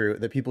to be true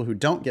that people who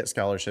don't get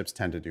scholarships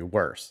tend to do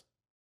worse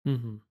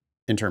in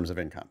terms of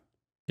income.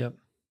 Yep.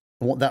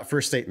 Well, that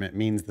first statement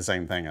means the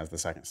same thing as the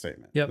second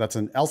statement. Yep. That's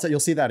an LSAT. You'll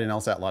see that in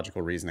LSAT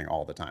logical reasoning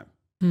all the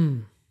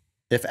time.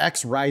 If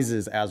X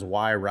rises as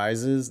Y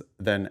rises,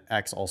 then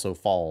X also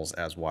falls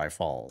as Y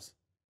falls.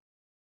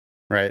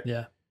 Right?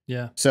 Yeah.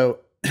 Yeah. So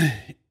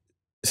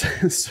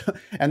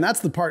And that's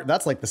the part,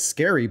 that's like the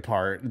scary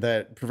part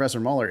that Professor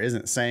Mueller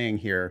isn't saying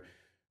here.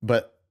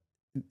 But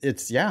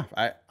it's, yeah,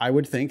 I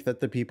would think that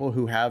the people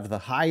who have the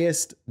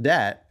highest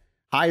debt,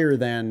 higher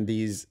than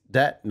these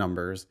debt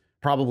numbers,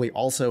 probably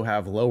also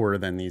have lower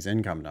than these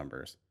income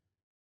numbers,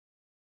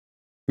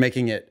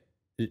 making it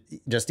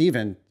just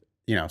even,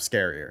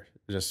 scarier,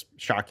 just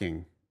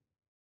shocking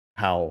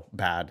how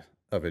bad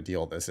of a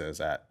deal this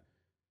is at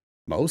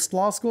most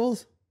law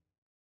schools.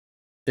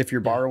 If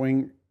you're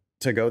borrowing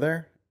to go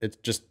there, it's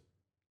just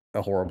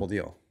a horrible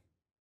deal.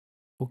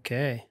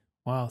 Okay.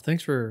 Wow.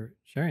 Thanks for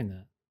sharing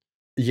that.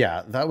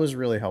 Yeah, that was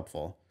really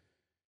helpful.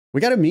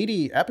 We got a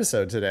meaty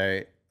episode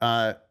today.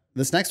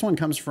 This next one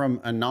comes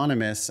from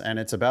Anonymous, and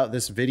it's about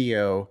this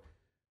video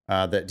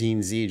that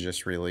Dean Z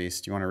just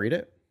released. You want to read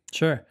it?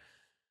 Sure.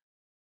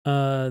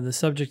 The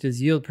subject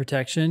is yield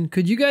protection.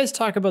 Could you guys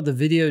talk about the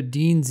video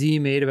Dean Z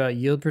made about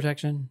yield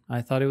protection?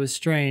 I thought it was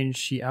strange.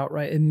 She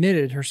outright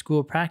admitted her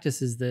school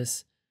practices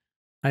this.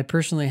 I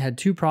personally had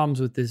two problems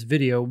with this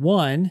video.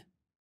 One,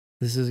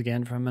 this is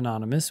again from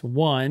Anonymous.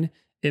 One,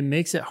 it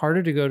makes it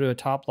harder to go to a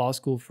top law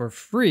school for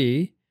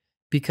free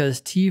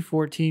because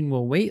T14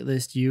 will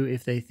waitlist you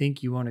if they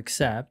think you won't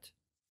accept.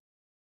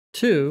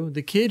 Two,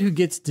 the kid who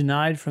gets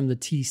denied from the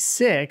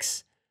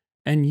T6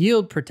 and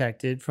yield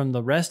protected from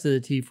the rest of the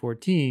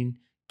T14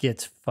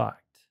 gets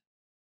fucked.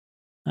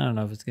 I don't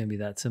know if it's going to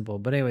be that simple.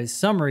 But anyways,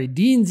 summary,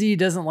 Dean Z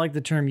doesn't like the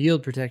term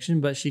yield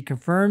protection, but she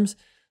confirms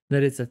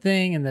that it's a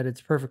thing and that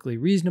it's perfectly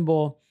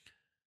reasonable.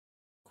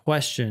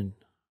 Question,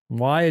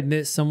 why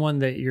admit someone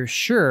that you're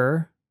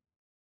sure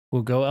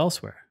will go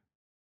elsewhere?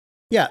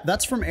 Yeah,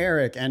 that's from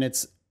Eric, and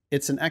it's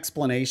an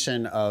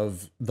explanation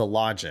of the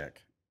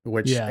logic,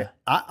 which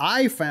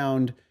I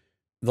found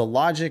the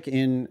logic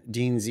in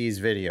Dean Z's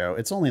video.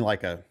 It's only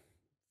like a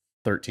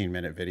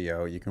 13-minute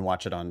video. You can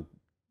watch it on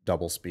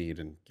double speed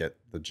and get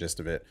the gist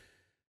of it.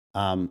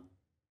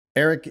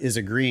 Eric is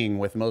agreeing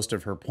with most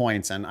of her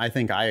points, and I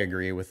think I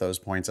agree with those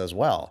points as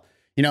well.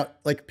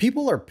 Like,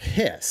 people are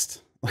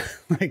pissed.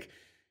 Like,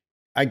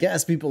 I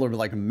guess people are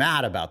like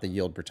mad about the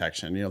yield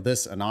protection.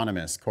 This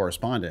anonymous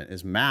correspondent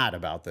is mad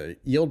about the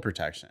yield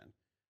protection.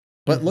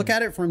 But look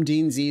at it from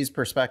Dean Z's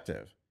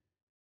perspective.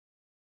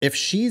 If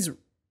she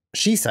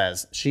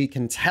says she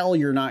can tell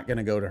you're not going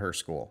to go to her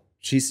school.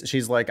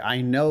 She's like,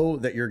 I know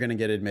that you're going to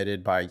get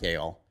admitted by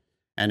Yale.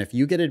 And if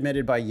you get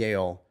admitted by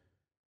Yale,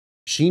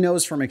 she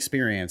knows from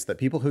experience that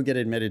people who get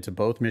admitted to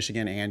both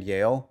Michigan and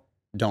Yale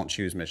don't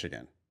choose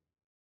Michigan.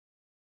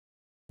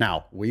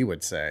 Now, we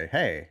would say,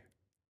 hey,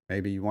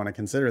 maybe you want to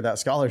consider that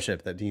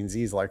scholarship that Dean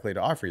Z is likely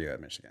to offer you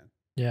at Michigan.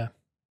 Yeah.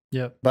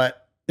 Yep.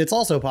 But it's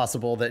also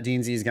possible that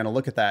Dean Z is going to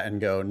look at that and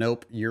go,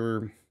 nope,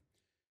 we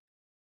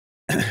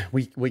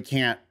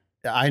can't,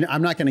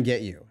 I'm not going to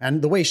get you.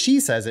 And the way she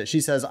says it, she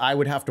says, I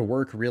would have to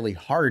work really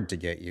hard to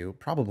get you.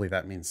 Probably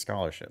that means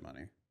scholarship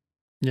money.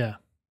 Yeah.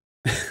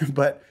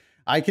 But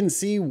I can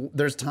see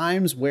there's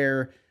times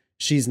where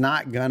she's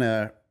not going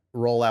to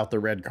roll out the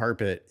red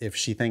carpet if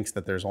she thinks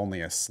that there's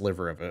only a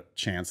sliver of a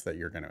chance that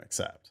you're going to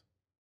accept.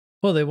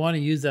 Well, they want to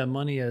use that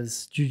money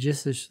as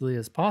judiciously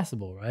as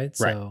possible, right?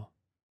 So,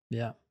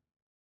 yeah.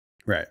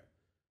 Right.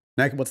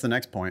 Next, what's the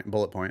next point?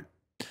 Bullet point.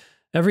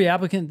 Every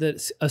applicant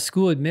that a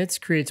school admits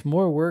creates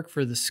more work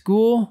for the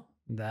school.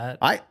 That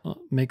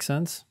makes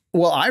sense.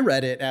 Well, I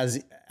read it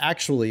as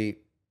actually,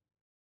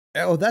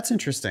 oh, that's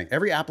interesting.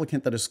 Every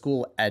applicant that a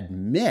school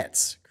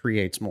admits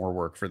creates more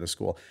work for the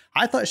school.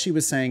 I thought she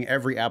was saying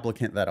every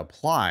applicant that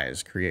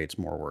applies creates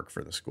more work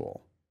for the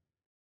school.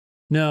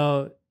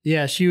 No,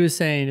 yeah, she was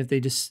saying if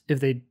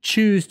they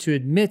choose to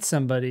admit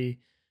somebody,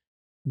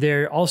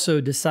 they're also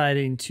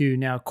deciding to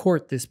now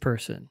court this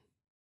person.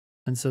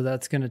 And so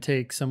that's going to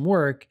take some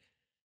work.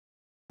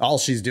 All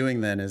she's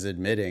doing then is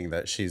admitting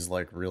that she's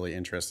like really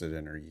interested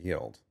in her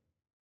yield.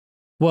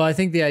 Well, I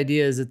think the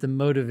idea is that the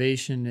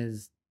motivation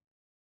is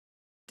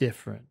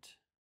different.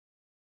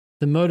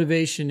 The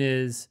motivation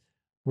is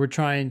we're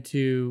trying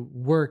to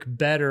work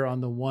better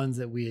on the ones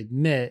that we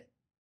admit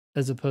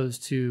as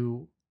opposed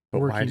to but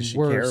working why does she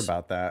worse. care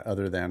about that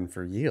other than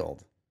for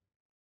yield?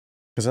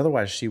 Because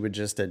otherwise she would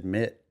just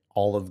admit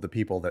all of the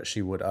people that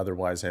she would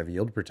otherwise have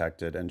yield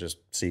protected and just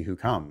see who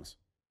comes.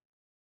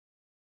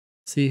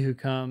 See who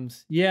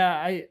comes.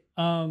 Yeah,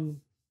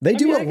 they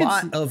do a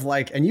lot of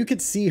like, and you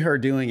could see her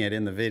doing it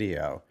in the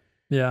video.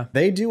 Yeah.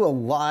 They do a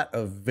lot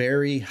of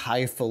very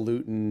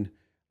highfalutin,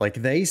 like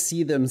they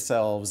see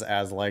themselves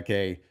as like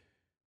a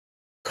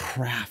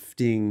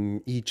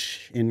crafting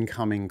each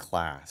incoming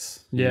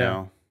class, you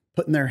know,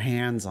 putting their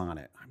hands on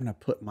it. I'm going to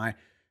put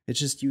it's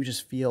just, you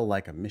just feel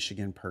like a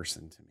Michigan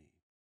person to me.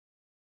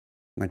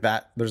 Like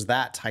that, there's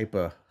that type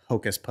of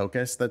hocus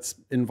pocus that's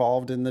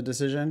involved in the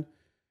decision.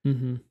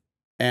 Mm-hmm.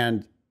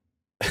 And,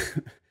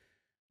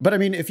 but I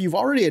mean, if you've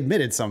already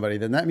admitted somebody,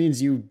 then that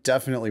means you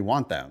definitely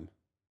want them.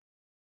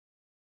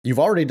 You've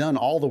already done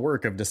all the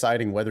work of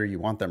deciding whether you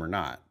want them or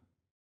not.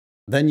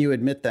 Then you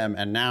admit them.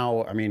 And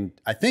now, I mean,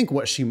 I think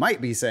what she might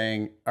be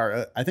saying,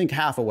 or I think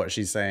half of what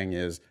she's saying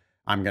is,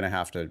 I'm going to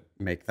have to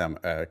make them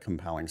a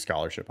compelling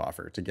scholarship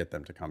offer to get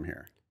them to come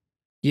here.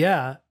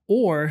 Yeah.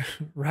 Or,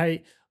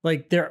 right,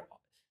 like there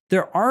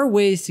are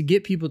ways to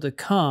get people to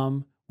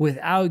come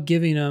without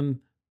giving them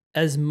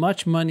as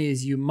much money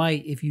as you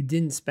might if you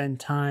didn't spend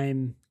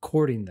time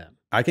courting them.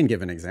 I can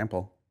give an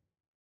example.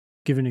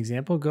 Give an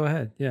example? Go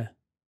ahead. Yeah.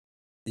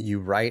 You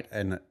write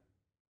a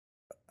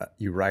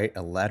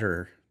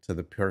letter to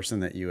the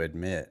person that you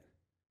admit,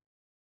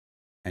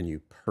 and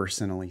you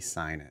personally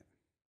sign it.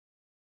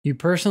 You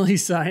personally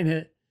sign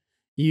it.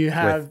 You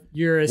have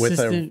your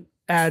assistant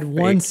add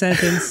one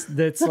sentence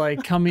that's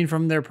like coming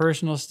from their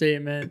personal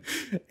statement.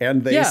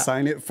 And they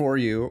sign it for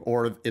you,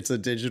 or it's a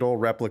digital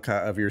replica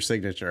of your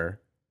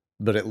signature,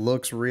 but it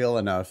looks real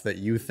enough that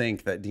you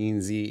think that Dean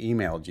Z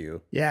emailed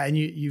you. Yeah, and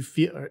you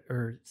feel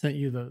or sent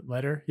you the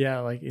letter.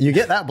 Yeah, like you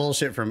get that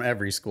bullshit from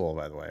every school,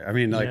 by the way. I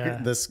mean,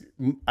 like this,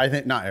 I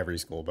think not every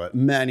school, but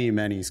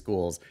many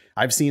schools.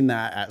 I've seen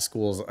that at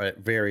schools at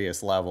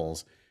various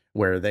levels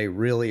where they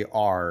really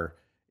are,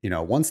 you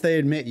know, once they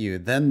admit you,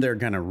 then they're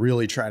going to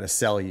really try to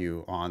sell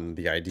you on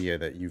the idea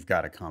that you've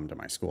got to come to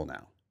my school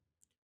now.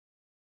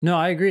 No,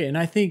 I agree. And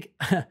I think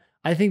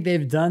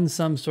they've done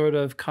some sort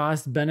of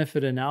cost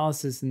benefit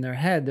analysis in their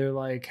head. They're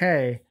like,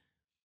 hey,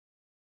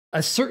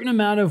 a certain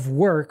amount of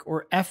work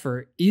or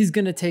effort is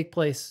going to take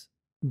place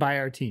by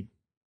our team.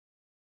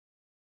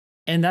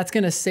 And that's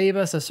going to save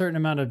us a certain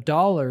amount of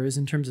dollars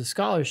in terms of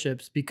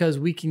scholarships because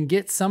we can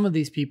get some of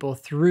these people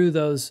through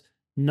those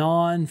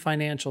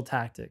non-financial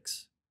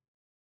tactics.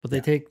 But they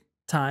take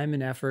time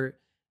and effort.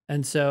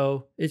 And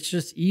so it's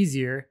just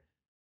easier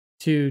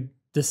to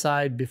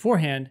decide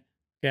beforehand,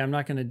 okay, I'm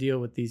not going to deal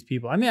with these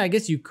people. I mean, I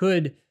guess you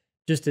could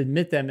just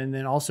admit them and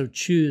then also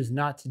choose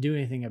not to do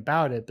anything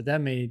about it. But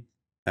that may,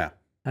 I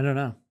don't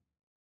know.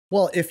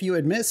 Well, if you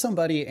admit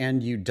somebody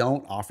and you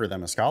don't offer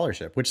them a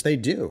scholarship, which they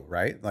do,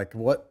 right? Like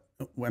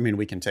I mean,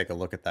 we can take a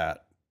look at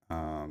that.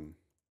 I'm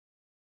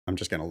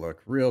just going to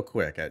look real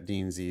quick at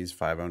Dean Z's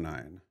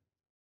 509.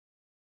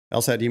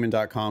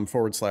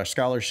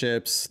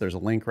 LSATdemon.com/scholarships. There's a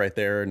link right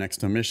there next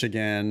to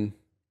Michigan.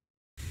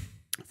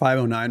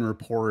 509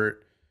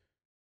 report.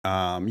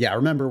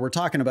 Remember, we're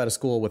talking about a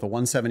school with a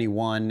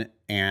 171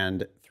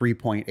 and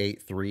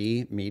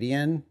 3.83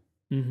 median.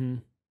 Mm-hmm.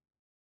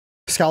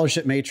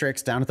 Scholarship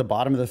matrix down at the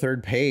bottom of the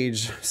third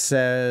page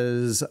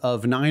says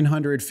of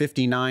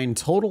 959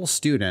 total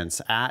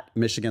students at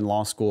Michigan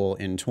Law School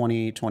in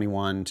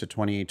 2021 to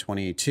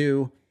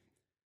 2022,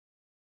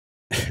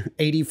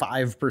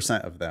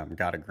 85% of them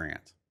got a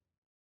grant.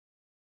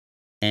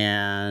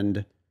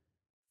 And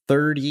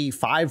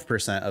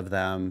 35% of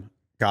them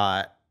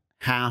got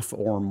half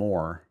or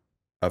more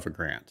of a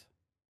grant.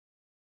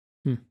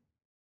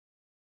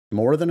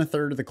 More than a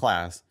third of the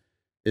class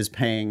is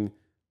paying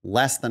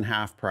less than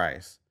half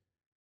price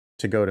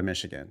to go to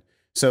Michigan.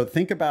 So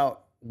think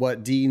about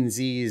what Dean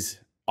Z's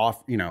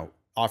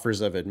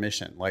offers of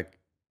admission. Like,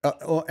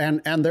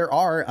 and there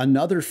are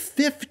another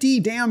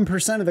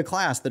 50% of the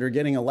class that are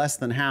getting a less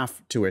than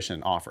half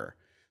tuition offer.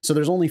 So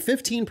there's only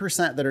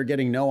 15% that are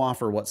getting no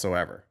offer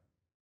whatsoever.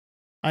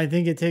 I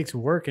think it takes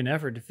work and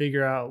effort to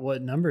figure out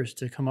what numbers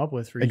to come up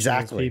with for each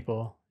of those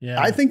people.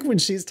 Yeah. I think when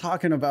she's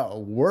talking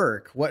about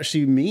work, what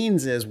she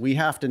means is we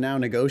have to now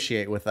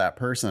negotiate with that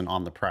person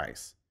on the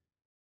price.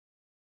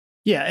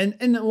 Yeah,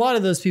 and a lot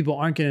of those people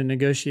aren't going to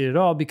negotiate at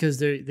all because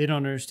they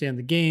don't understand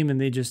the game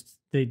and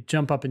they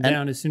jump up and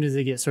down as soon as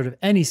they get sort of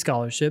any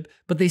scholarship.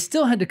 But they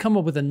still had to come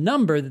up with a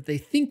number that they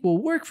think will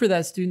work for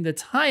that student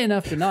that's high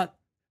enough to not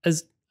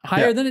as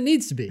higher than it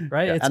needs to be,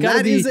 right? Yeah. It's got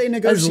to be a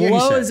negotiation.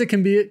 As low as it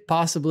can be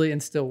possibly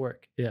and still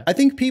work. Yeah. I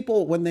think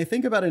people, when they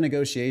think about a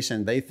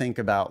negotiation, they think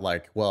about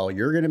like, well,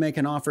 you're going to make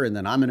an offer and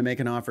then I'm going to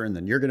make an offer and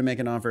then you're going to make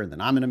an offer and then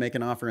I'm going to make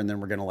an offer and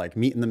then we're going to like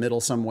meet in the middle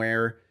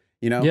somewhere,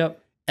 you know?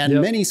 Yep. And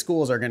many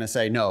schools are going to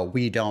say, no,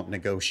 we don't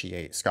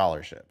negotiate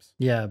scholarships.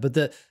 Yeah, but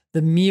the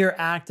mere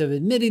act of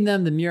admitting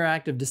them, the mere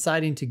act of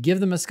deciding to give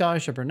them a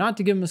scholarship or not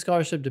to give them a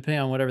scholarship, depending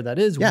on whatever that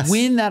is,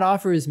 when that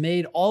offer is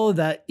made, all of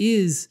that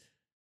is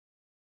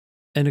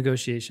a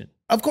negotiation.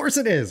 Of course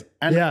it is.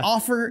 An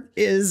offer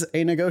is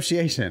a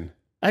negotiation.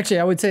 Actually,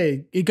 I would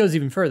say it goes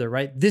even further,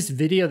 right? This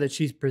video that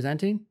she's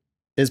presenting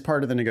is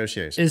part of the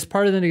negotiation. Is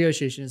part of the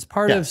negotiation. It's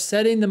part of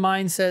setting the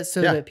mindset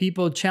so that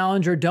people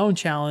challenge or don't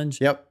challenge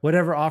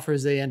whatever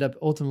offers they end up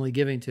ultimately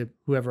giving to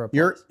whoever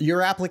applies.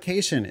 Your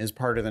application is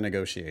part of the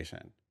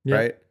negotiation,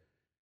 right?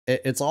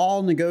 It's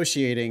all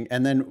negotiating.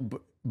 And then,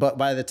 but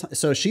by the time,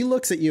 so she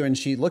looks at you and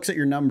she looks at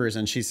your numbers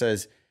and she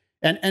says,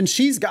 and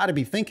she's got to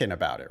be thinking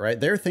about it, right?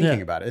 They're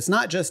thinking about it. It's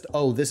not just,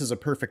 oh, this is a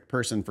perfect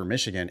person for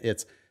Michigan.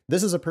 It's,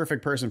 this is a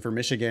perfect person for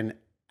Michigan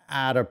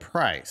at a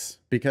price,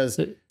 because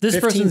this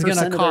person's going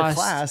to cost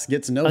class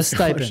gets no a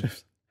stipend.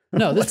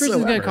 No, this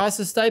person's going to cost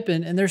a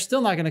stipend and they're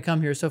still not going to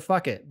come here. So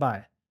fuck it.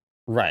 Bye.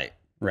 Right.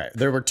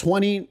 There were in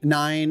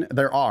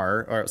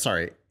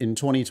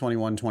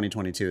 2021,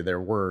 2022, there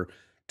were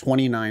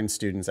 29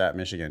 students at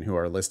Michigan who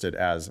are listed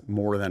as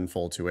more than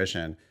full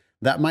tuition.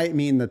 That might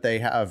mean that they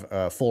have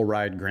a full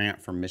ride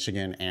grant from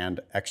Michigan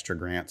and extra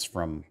grants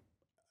from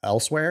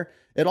elsewhere.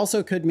 It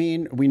also could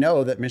mean, we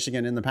know that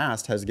Michigan in the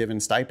past has given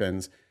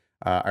stipends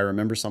I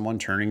remember someone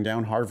turning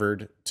down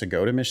Harvard to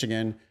go to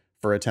Michigan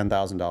for a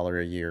 $10,000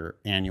 a year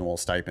annual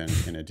stipend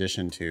in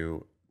addition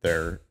to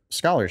their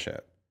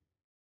scholarship.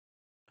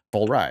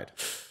 Full ride.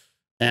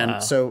 And Wow.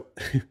 so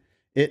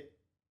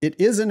it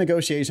is a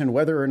negotiation,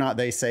 whether or not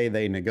they say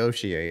they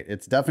negotiate.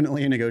 It's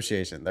definitely a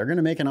negotiation. They're going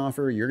to make an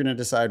offer. You're going to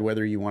decide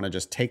whether you want to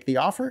just take the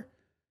offer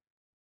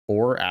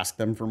or ask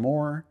them for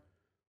more,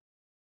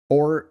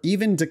 or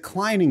even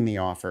declining the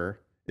offer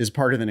is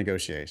part of the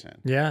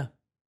negotiation. Yeah.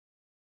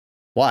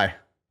 Why?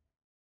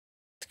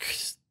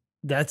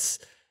 That's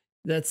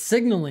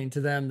signaling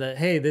to them that,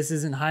 hey, this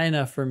isn't high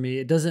enough for me.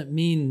 It doesn't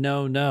mean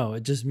no.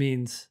 It just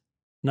means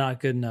not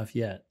good enough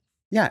yet.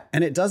 Yeah.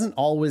 And it doesn't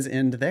always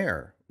end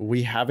there.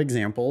 We have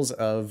examples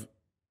of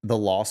the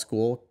law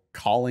school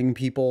calling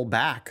people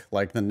back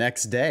like the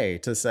next day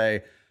to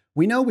say,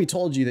 we know we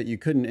told you that you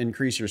couldn't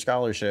increase your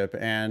scholarship,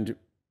 and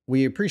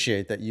we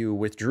appreciate that you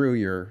withdrew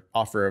your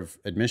offer of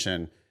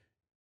admission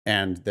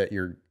and that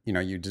you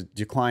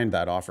declined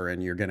that offer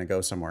and you're going to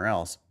go somewhere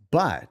else.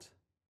 But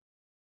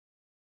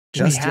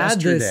just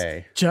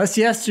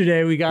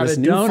yesterday, we got this a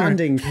new donor.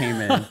 Funding came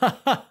in.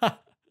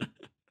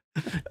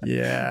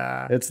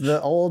 Yeah. It's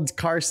the old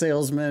car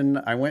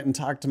salesman. I went and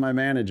talked to my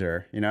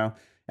manager,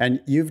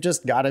 and you've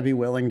just got to be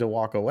willing to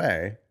walk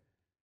away.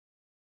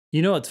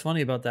 You know what's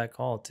funny about that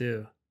call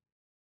too,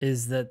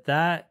 is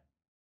that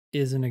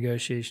is a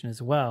negotiation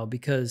as well,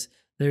 because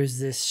there's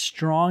this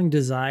strong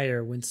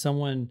desire when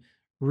someone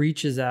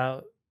reaches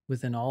out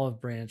with an olive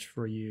branch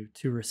for you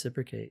to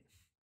reciprocate.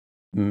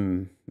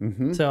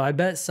 Mm-hmm. So I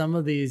bet some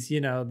of these,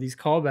 these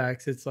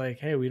callbacks, it's like,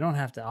 hey, we don't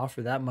have to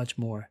offer that much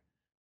more.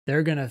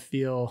 They're going to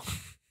feel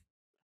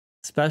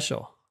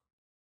special.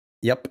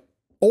 Yep.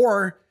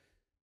 Or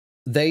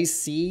they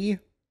see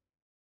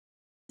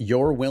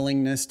your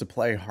willingness to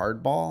play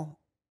hardball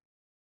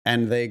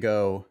and they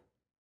go,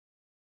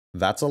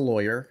 that's a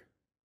lawyer.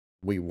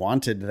 We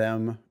wanted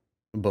them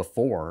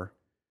before.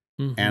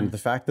 Mm-hmm. And the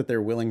fact that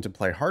they're willing to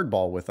play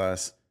hardball with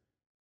us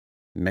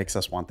makes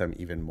us want them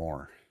even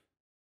more.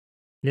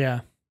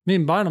 Yeah. I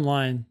mean, bottom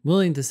line,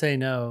 willing to say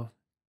no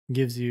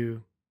gives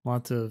you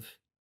lots of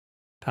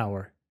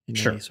power.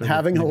 Sure.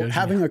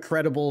 Having a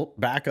credible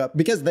backup,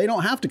 because they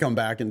don't have to come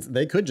back and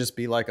they could just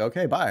be like,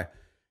 okay, bye,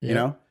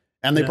 and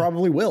they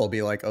probably will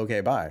be like, okay,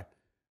 bye.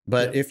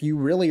 But if you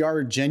really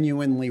are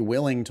genuinely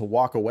willing to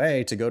walk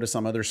away to go to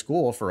some other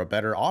school for a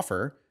better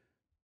offer,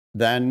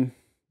 then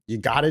you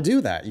got to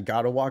do that. You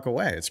got to walk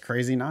away. It's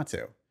crazy not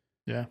to.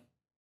 Yeah.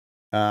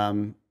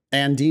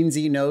 And Dean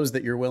Z knows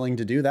that you're willing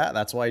to do that.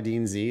 That's why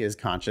Dean Z is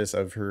conscious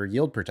of her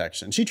yield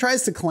protection. She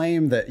tries to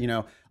claim that,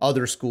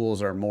 other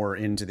schools are more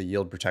into the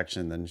yield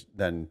protection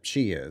than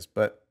she is,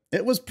 but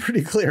it was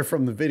pretty clear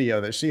from the video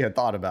that she had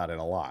thought about it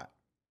a lot.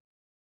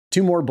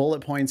 2 more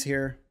bullet points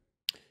here.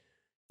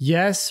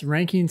 Yes,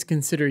 rankings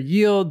consider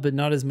yield, but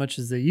not as much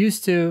as they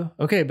used to.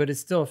 Okay, but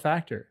it's still a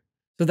factor.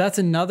 So that's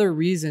another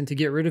reason to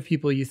get rid of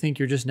people you think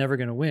you're just never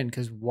going to win,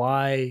 because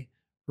why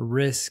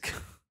risk?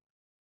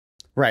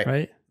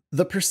 Right.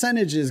 The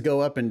percentages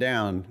go up and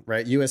down,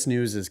 right? US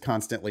News is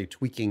constantly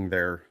tweaking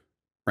their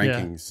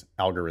rankings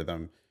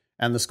algorithm,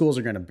 and the schools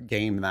are going to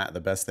game that the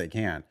best they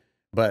can.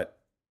 But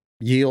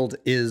yield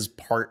is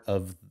part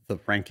of the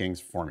rankings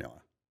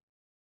formula.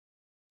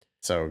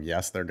 So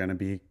yes, they're going to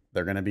be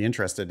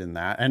interested in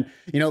that. And,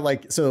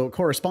 so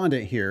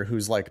correspondent here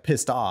who's like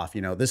pissed off,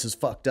 this is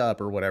fucked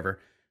up or whatever.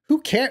 Who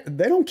cares?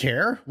 They don't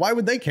care. Why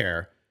would they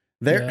care?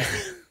 They're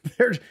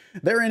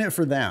in it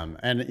for them.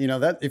 And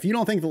that if you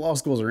don't think the law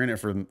schools are in it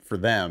for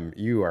them,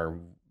 you are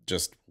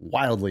just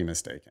wildly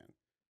mistaken.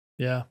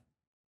 Yeah.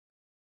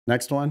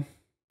 Next one.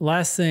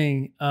 Last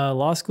thing,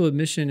 law school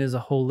admission is a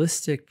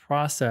holistic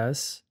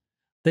process.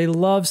 They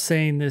love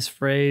saying this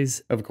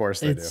phrase. Of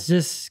course they do. It's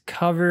just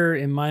cover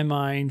in my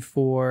mind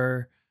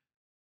for,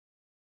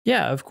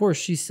 of course,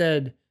 she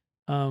said,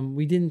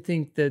 we didn't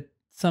think that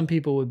some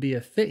people would be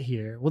a fit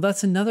here. Well,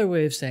 that's another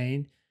way of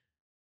saying,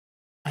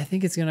 I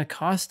think it's going to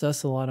cost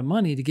us a lot of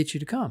money to get you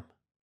to come.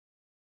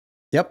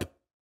 Yep.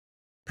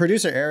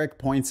 Producer Eric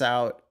points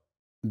out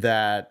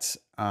that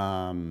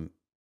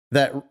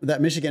that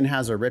Michigan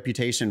has a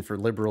reputation for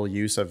liberal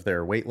use of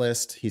their wait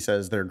list. He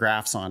says their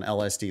graphs on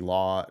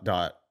LSD.law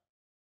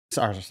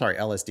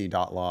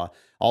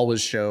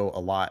always show a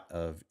lot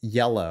of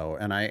yellow.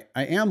 And I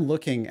am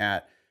looking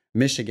at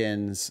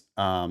Michigan's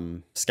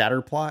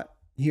scatter plot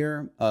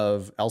here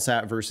of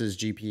LSAT versus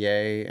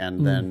GPA,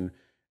 and then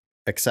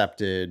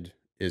accepted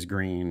is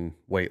green,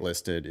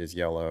 waitlisted is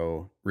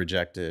yellow,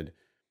 rejected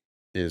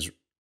is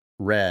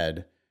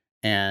red.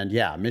 And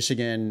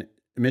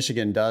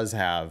Michigan does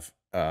have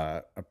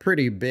a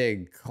pretty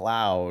big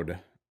cloud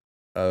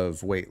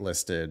of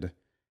waitlisted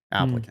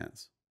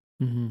applicants.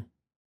 Mm-hmm.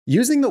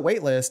 Using the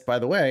waitlist, by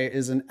the way,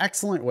 is an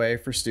excellent way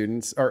for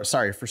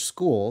for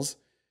schools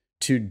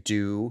to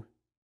do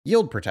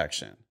yield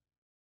protection.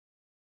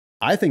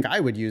 I think I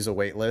would use a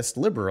waitlist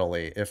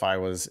liberally if I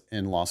was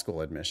in law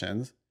school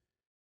admissions,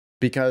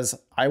 because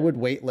I would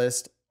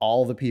waitlist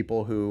all the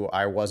people who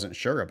I wasn't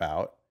sure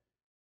about.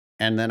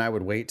 And then I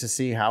would wait to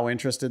see how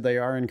interested they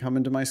are in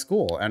coming to my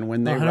school. And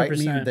when they write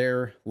me 100%.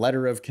 their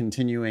letter of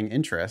continuing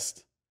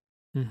interest,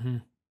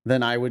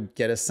 then I would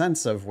get a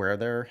sense of where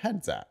their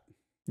head's at.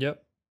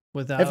 Yep.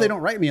 If they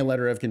don't write me a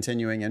letter of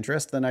continuing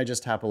interest, then I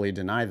just happily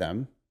deny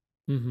them.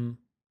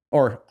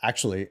 Or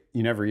actually,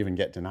 you never even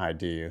get denied,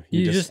 do you?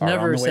 You just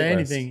never say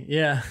anything.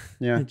 Yeah.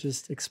 Yeah. It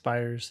just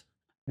expires.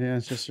 Yeah,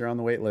 it's just you're on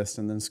the wait list,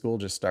 and then school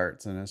just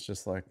starts, and it's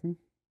just like,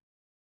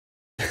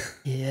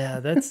 Yeah,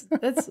 that's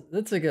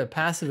like a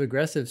passive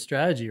aggressive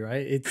strategy,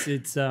 right? It's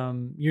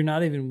you're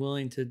not even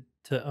willing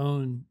to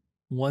own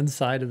one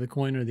side of the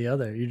coin or the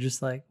other. You're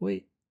just like,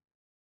 wait.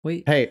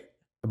 Hey,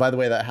 by the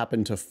way, that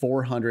happened to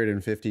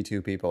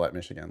 452 people at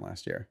Michigan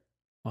last year.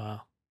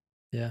 Wow.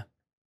 Yeah.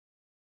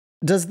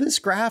 Does this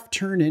graph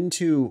turn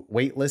into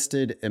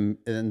waitlisted and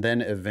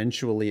then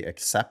eventually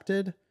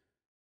accepted?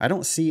 I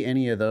don't see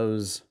any of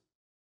those.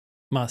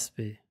 Must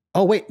be.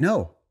 Oh, wait,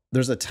 no.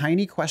 There's a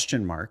tiny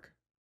question mark.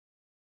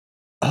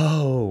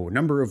 Oh,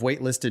 number of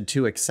waitlisted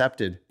to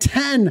accepted.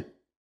 10.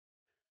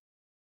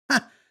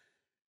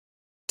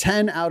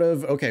 10 out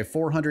of,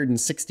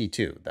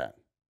 462 then.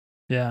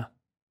 Yeah.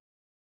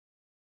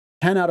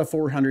 10 out of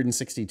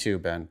 462,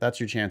 Ben. That's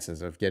your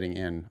chances of getting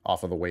in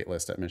off of the wait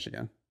list at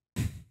Michigan.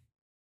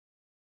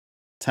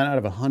 10 out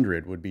of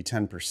 100 would be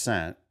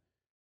 10%.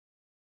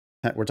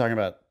 We're talking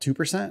about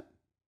 2%,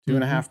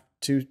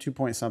 2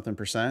 point something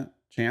percent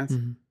chance.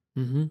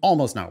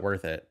 Almost not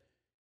worth it.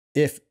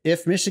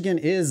 If Michigan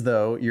is,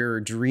 though, your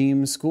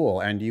dream school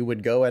and you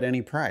would go at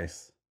any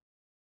price,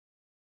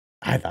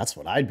 that's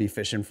what I'd be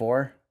fishing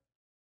for.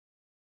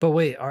 But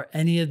wait, are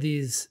any of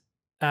these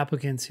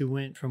applicants who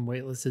went from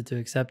waitlisted to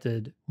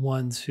accepted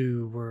ones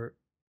who were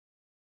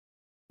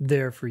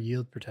there for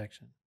yield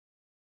protection?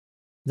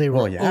 They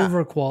were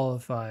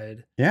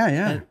overqualified. Yeah.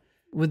 And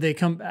would they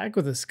come back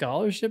with a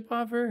scholarship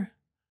offer?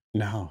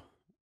 No.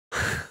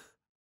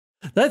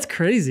 That's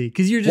crazy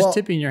because you're just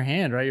tipping your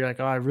hand, right? You're like,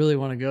 oh, I really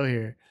want to go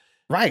here.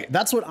 Right.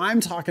 That's what I'm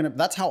talking about.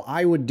 That's how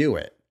I would do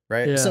it.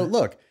 Right. Yeah. So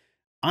look,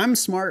 I'm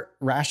smart,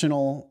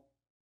 rational,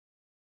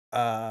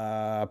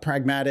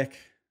 pragmatic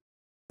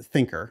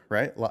thinker,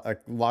 right?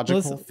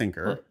 Logical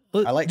thinker.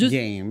 I like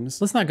games.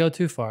 Let's not go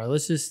too far.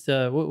 Let's just,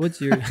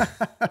 what's your...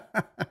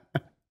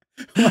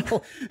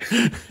 Well,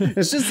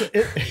 it's just,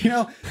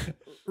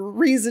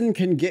 reason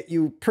can get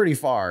you pretty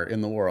far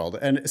in the world.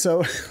 And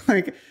so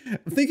like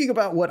thinking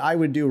about what I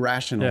would do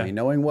rationally,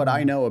 knowing what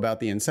I know about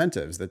the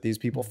incentives that these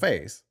people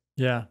face.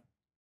 Yeah.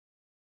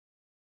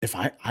 If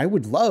I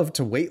would love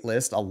to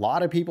waitlist a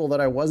lot of people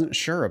that I wasn't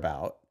sure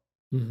about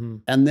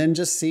and then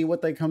just see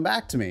what they come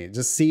back to me,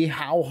 just see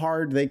how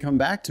hard they come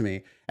back to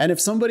me. And if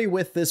somebody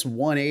with this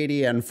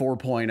 180 and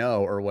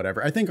 4.0 or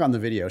whatever, I think on the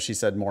video, she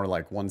said more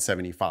like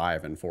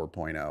 175 and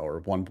 4.0 or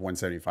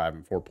 1.75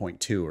 and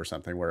 4.2 or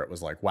something where it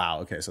was like, wow,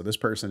 okay, so this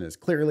person is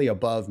clearly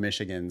above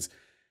Michigan's.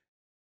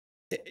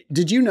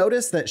 Did you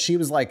notice that she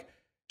was like,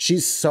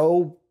 she's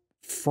so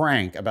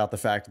frank about the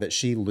fact that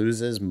she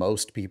loses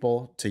most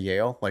people to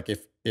Yale? Like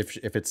if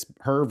it's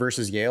her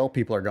versus Yale,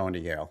 people are going to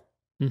Yale.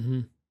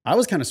 I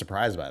was kind of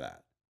surprised by that.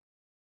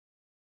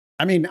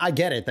 I mean, I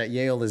get it that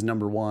Yale is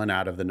number one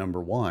out of the number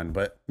one,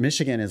 but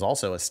Michigan is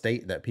also a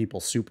state that people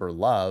super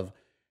love.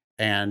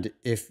 And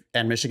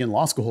Michigan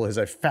Law School is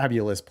a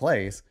fabulous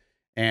place.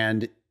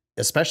 And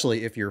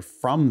especially if you're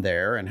from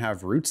there and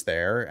have roots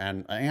there,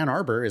 and Ann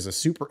Arbor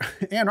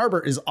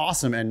is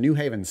awesome. And New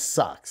Haven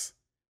sucks,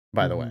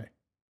 by the way.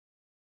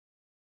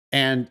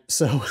 And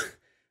so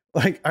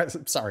like,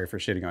 I'm sorry for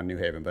shitting on New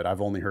Haven, but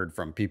I've only heard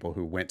from people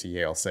who went to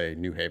Yale say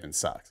New Haven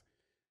sucks.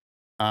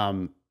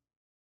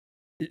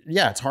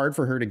 It's hard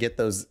for her to get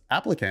those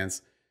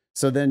applicants.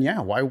 So then,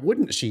 why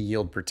wouldn't she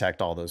yield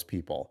protect all those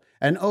people?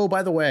 And oh,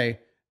 by the way,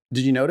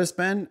 did you notice,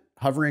 Ben,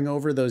 hovering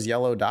over those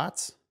yellow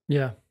dots?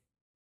 Yeah.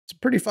 It's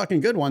pretty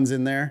fucking good ones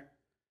in there.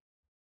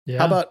 Yeah.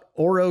 How about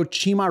Oro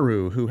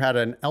Chimaru, who had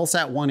an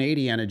LSAT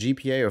 180 and a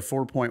GPA of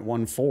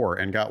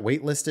 4.14 and got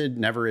waitlisted,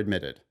 never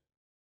admitted?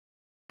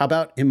 How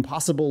about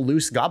Impossible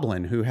Loose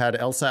Goblin, who had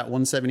LSAT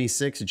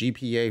 176,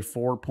 GPA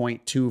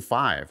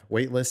 4.25,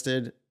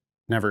 waitlisted,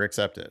 never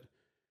accepted?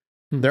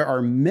 There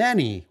are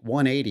many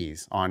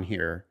 180s on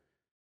here,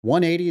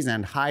 180s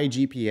and high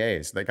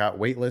GPAs that got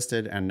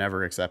waitlisted and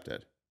never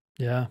accepted.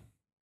 Yeah.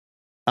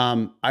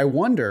 I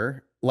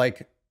wonder,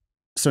 like,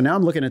 so now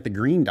I'm looking at the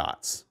green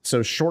dots.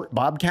 So Short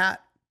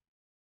Bobcat,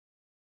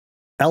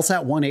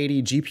 LSAT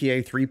 180,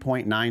 GPA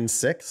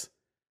 3.96.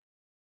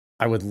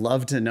 I would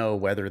love to know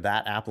whether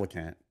that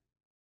applicant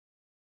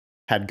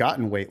had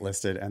gotten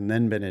waitlisted and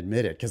then been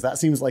admitted, because that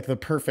seems like the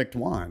perfect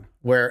one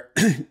where,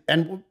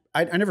 and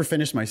I never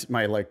finished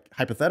my like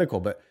hypothetical,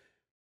 but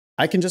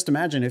I can just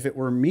imagine if it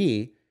were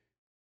me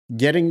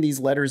getting these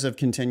letters of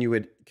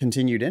continued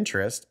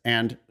interest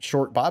and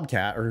Short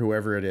Bobcat or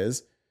whoever it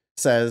is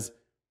says,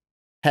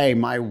 hey,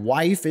 my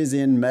wife is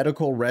in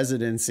medical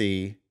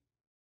residency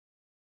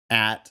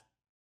at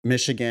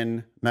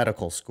Michigan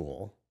Medical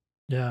School.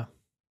 Yeah.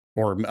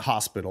 Or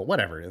hospital,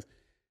 whatever it is.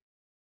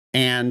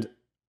 And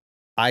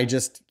I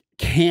just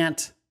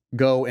can't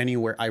go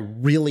anywhere. I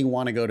really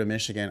want to go to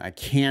Michigan. I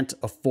can't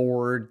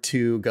afford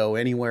to go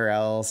anywhere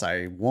else.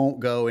 I won't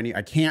go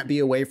I can't be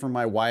away from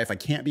my wife. I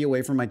can't be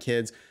away from my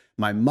kids.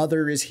 My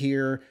mother is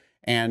here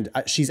and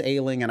she's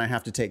ailing and I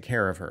have to take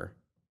care of her.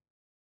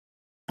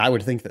 I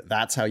would think that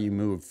that's how you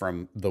move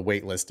from the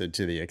waitlisted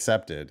to the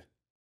accepted.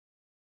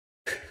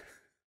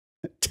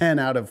 10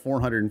 out of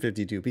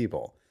 452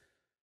 people.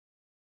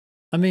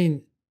 I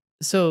mean,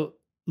 so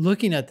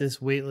looking at this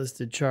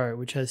waitlisted chart,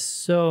 which has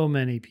so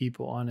many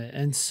people on it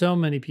and so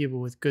many people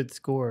with good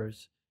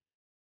scores,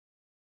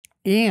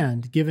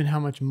 and given how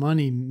much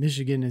money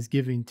Michigan is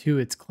giving to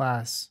its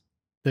class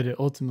that it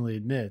ultimately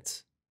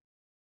admits,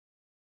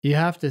 you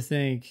have to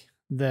think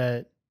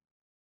that,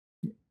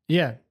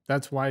 yeah,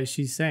 that's why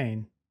she's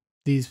saying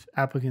these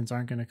applicants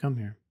aren't going to come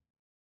here.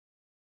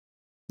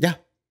 Yeah.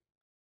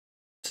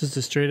 It's just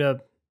a straight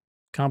up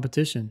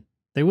competition.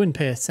 They wouldn't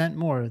pay a cent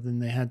more than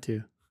they had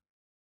to.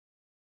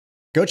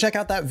 Go check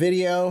out that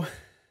video.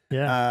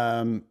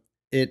 Yeah.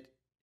 It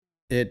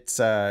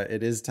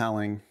is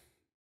telling.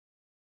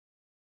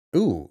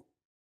 Ooh.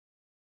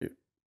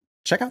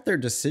 Check out their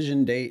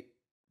decision date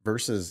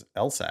versus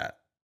LSAT.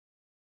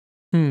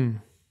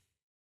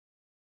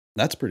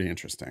 That's pretty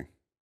interesting.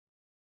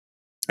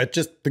 It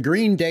just the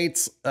green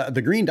dates,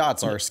 the green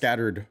dots are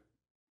scattered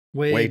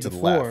way to the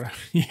left.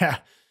 Yeah.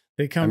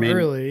 They come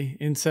early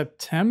in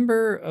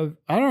September of,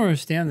 I don't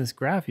understand this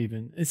graph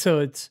even. So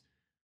it's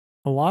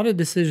a lot of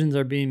decisions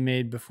are being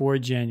made before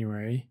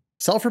January.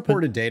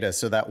 Self-reported data.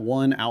 So that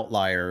one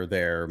outlier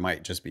there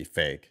might just be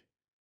fake.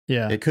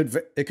 Yeah. It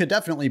could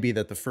definitely be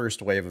that the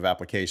first wave of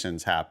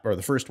applications or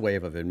the first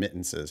wave of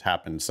admittances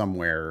happened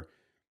somewhere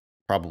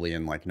probably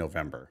in like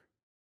November.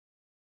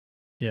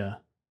 Yeah.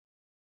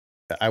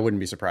 I wouldn't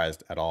be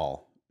surprised at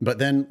all. But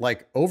then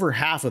like over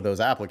half of those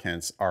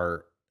applicants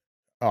are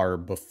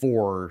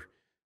before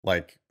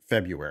like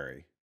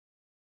February.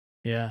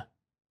 Yeah.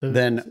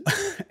 Then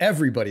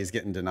everybody's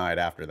getting denied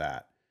after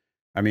that.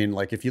 I mean,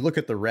 like if you look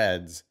at the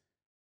reds.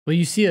 Well,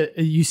 you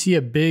see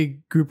a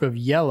big group of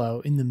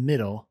yellow in the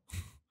middle,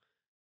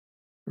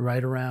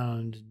 right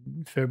around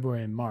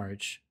February and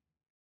March.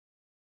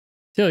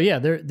 So yeah,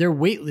 they're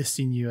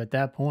waitlisting you at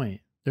that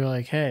point. They're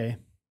like, hey,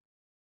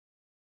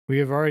 we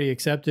have already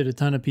accepted a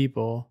ton of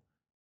people.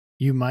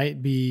 You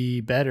might be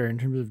better in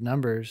terms of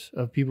numbers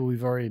of people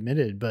we've already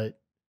admitted, but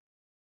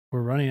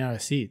we're running out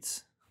of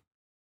seats.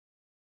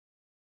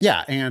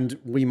 Yeah, and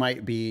we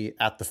might be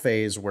at the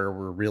phase where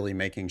we're really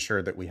making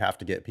sure that we have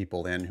to get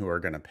people in who are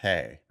going to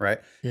pay, right?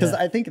 Because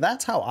I think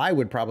that's how I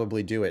would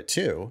probably do it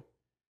too,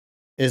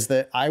 is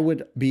that I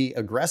would be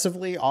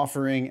aggressively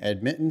offering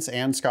admittance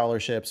and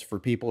scholarships for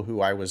people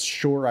who I was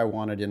sure I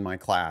wanted in my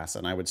class.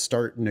 And I would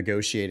start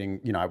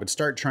negotiating, I would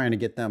start trying to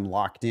get them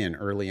locked in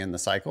early in the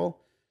cycle,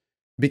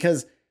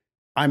 because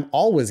I'm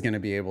always going to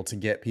be able to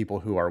get people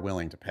who are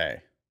willing to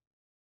pay.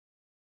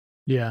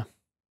 Yeah.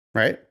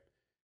 Right?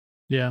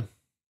 Yeah.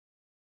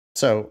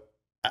 So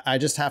I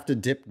just have to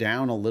dip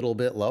down a little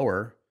bit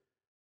lower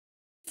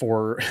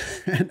for,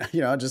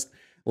 just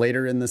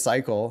later in the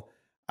cycle,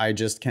 I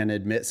just can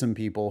admit some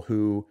people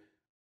who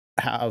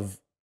have,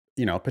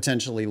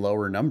 potentially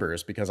lower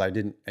numbers because I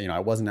didn't, I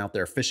wasn't out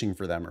there fishing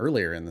for them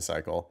earlier in the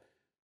cycle.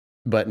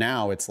 But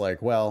now it's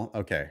like, well,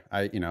 okay,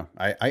 I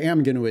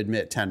am going to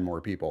admit 10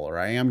 more people, or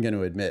I am going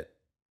to admit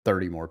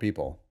 30 more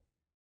people,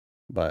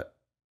 but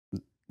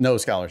no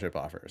scholarship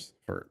offers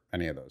for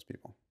any of those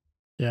people.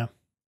 Yeah.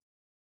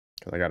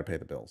 Because I got to pay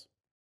the bills.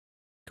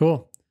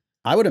 Cool.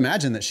 I would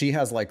imagine that she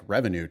has like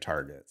revenue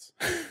targets,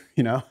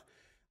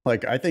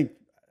 like I think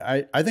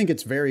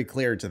it's very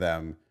clear to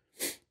them.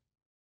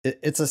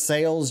 It's a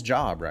sales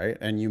job, right?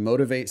 And you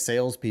motivate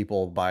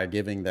salespeople by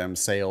giving them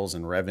sales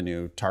and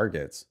revenue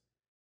targets.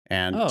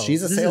 And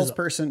she's a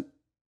salesperson.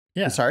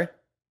 Yeah. I'm sorry.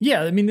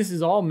 Yeah. I mean, this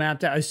is all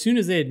mapped out. As soon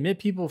as they admit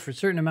people for a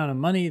certain amount of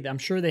money, I'm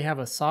sure they have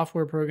a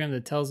software program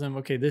that tells them,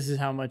 okay, this is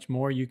how much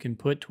more you can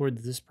put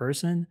towards this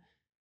person.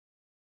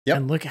 Yep.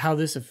 And look how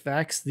this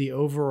affects the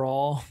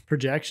overall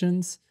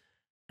projections.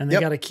 And they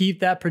got to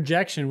keep that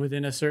projection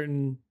within a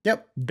certain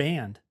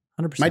band.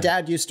 100%. My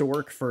dad used to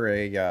work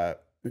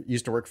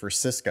for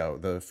Cisco,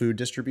 the food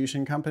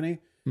distribution company.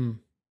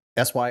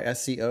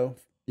 SYSCO.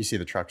 You see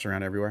the trucks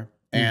around everywhere.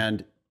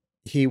 And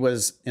he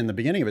was, in the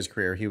beginning of his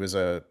career, he was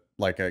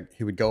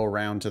he would go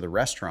around to the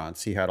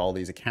restaurants. He had all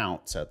these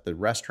accounts at the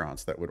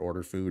restaurants that would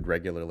order food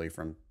regularly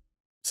from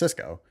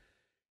Cisco.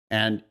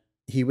 And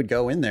he would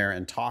go in there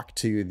and talk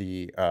to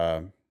the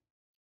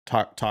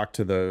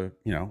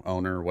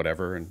owner or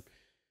whatever, and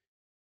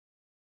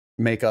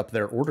make up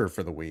their order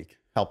for the week,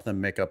 help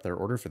them make up their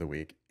order for the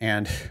week.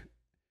 And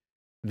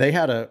they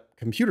had a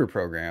computer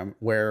program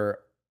where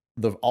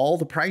all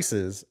the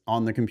prices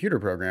on the computer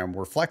program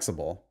were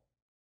flexible,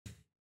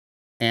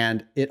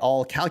 and it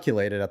all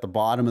calculated at the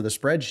bottom of the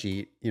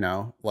spreadsheet,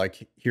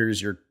 like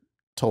here's your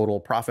total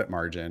profit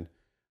margin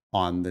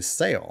on this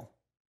sale.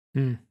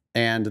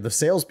 And the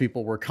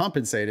salespeople were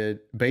compensated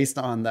based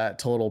on that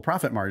total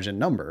profit margin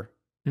number.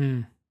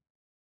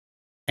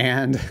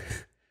 And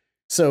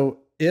so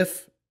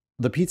if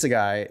the pizza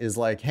guy is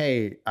like,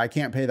 hey, I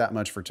can't pay that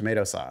much for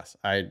tomato sauce.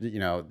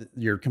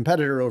 Your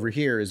competitor over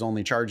here is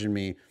only charging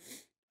me,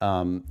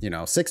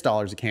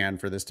 $6 a can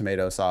for this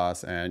tomato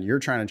sauce. And you're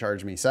trying to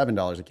charge me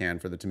 $7 a can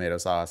for the tomato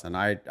sauce. And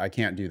I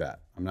can't do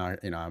that. I'm not,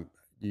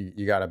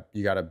 you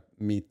gotta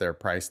meet their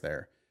price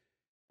there.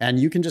 And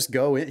you can just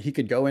go in, he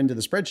could go into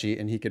the spreadsheet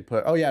and he could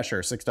put, oh yeah,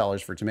 sure,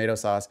 $6 for tomato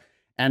sauce.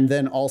 And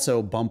then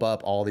also bump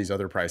up all these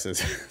other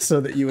prices so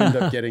that you end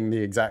up getting the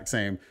exact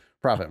same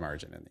profit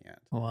margin in the end.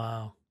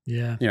 Wow.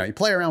 Yeah. You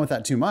play around with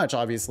that too much,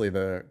 obviously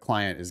the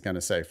client is going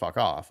to say, fuck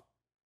off.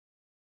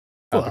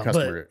 Well, the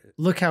customer, but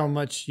look how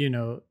much,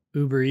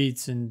 Uber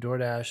Eats and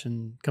DoorDash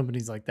and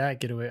companies like that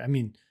get away. I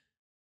mean,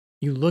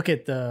 you look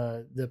at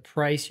the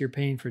price you're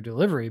paying for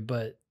delivery,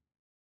 but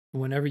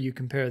whenever you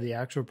compare the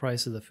actual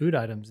price of the food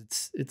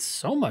items, it's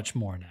so much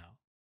more now.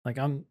 Like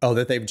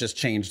that they've just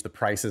changed the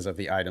prices of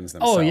the items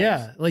themselves. Oh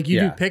yeah. Like you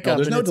do pickup.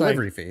 There's no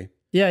delivery fee.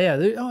 Yeah.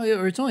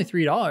 Or it's only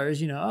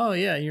 $3, Oh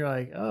yeah. And you're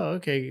like, oh,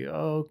 okay.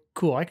 Oh,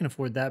 cool. I can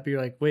afford that. But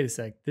you're like, wait a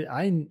sec.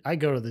 I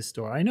go to this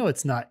store. I know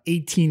it's not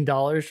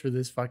 $18 for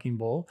this fucking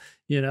bowl,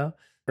 Right.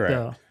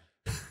 So.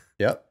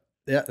 Yep.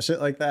 Yeah.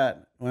 Shit like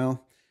that.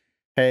 Well,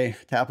 hey,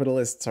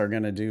 capitalists are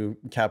going to do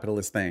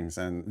capitalist things.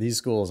 And these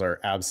schools are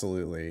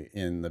absolutely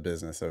in the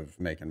business of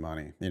making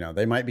money.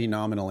 They might be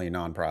nominally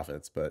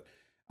nonprofits, but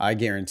I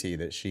guarantee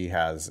that she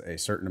has a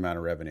certain amount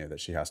of revenue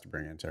that she has to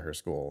bring into her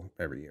school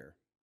every year.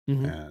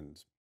 Mm-hmm. And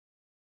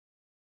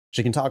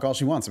she can talk all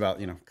she wants about,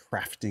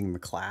 crafting the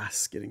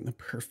class, getting the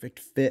perfect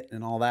fit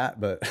and all that.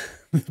 But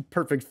the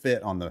perfect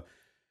fit on the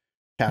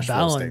cash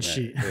flow statement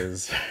sheet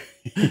is,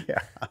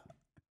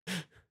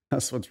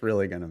 that's what's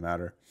really going to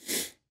matter.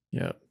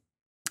 Yeah.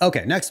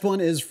 Okay. Next one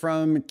is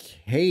from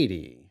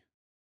Katie.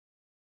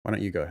 Why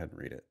don't you go ahead and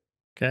read it?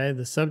 Okay.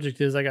 The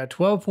subject is, I got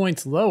 12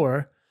 points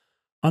lower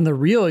on the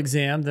real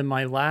exam than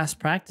my last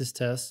practice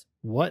test.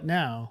 What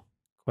now? ?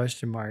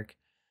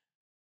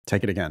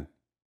 Take it again.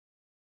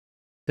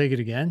 Take it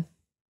again?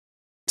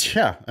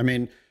 Yeah. I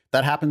mean,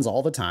 that happens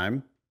all the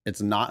time.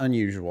 It's not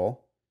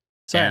unusual.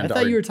 Sorry, I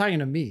thought you were talking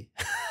to me.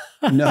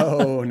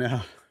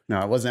 No,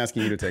 I wasn't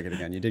asking you to take it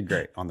again. You did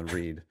great on the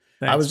read.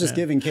 Thanks, I was just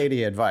giving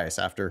Katie advice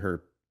after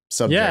her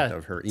subject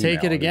of her email.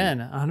 Take it again.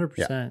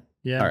 100%.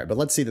 Yeah. All right, but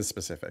let's see the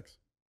specifics.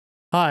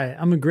 Hi,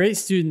 I'm a great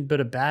student, but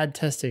a bad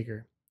test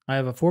taker. I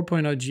have a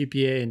 4.0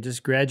 GPA and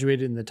just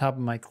graduated in the top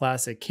of my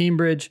class at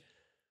Cambridge,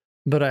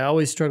 but I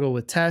always struggle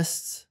with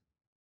tests.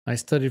 I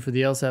studied for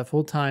the LSAT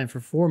full time for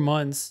 4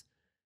 months,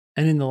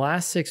 and in the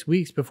last 6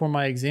 weeks before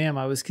my exam,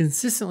 I was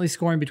consistently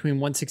scoring between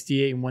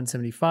 168 and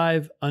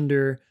 175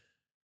 under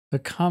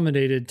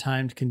accommodated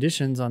timed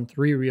conditions on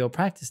 3 real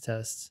practice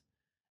tests,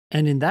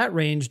 and in that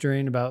range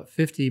during about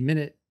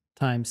 50-minute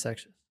time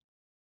sections.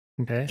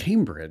 Okay.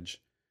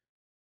 Cambridge?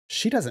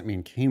 She doesn't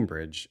mean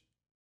Cambridge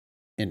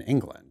in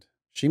England.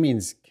 She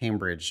means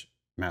Cambridge,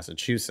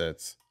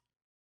 Massachusetts.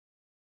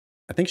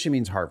 I think she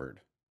means Harvard.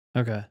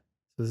 Okay.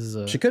 So this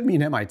is she could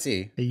mean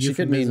MIT. She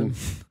could mean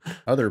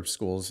other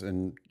schools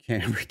in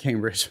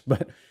Cambridge,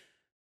 but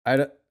I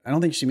don't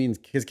think she means,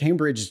 because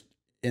Cambridge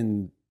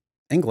in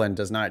England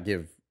does not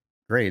give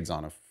grades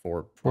on a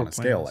on a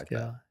scale like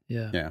that.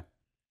 Yeah.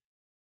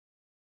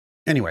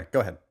 Anyway,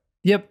 go ahead.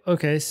 Yep.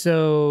 Okay.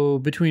 So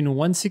between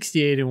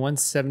 168 and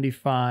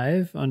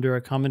 175 under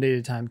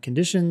accommodated time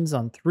conditions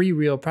on 3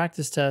 real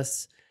practice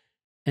tests,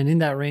 and in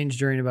that range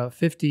during about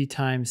 50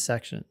 time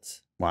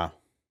sections. Wow.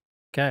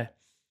 Okay.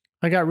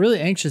 I got really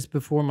anxious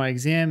before my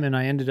exam and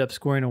I ended up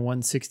scoring a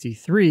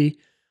 163.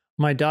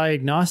 My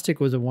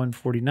diagnostic was a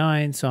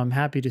 149, so I'm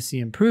happy to see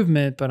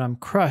improvement, but I'm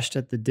crushed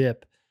at the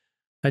dip.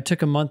 I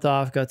took a month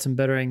off, got some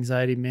better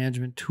anxiety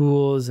management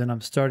tools, and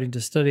I'm starting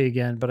to study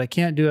again, but I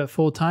can't do it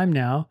full time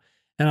now.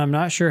 And I'm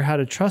not sure how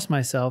to trust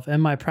myself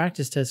and my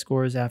practice test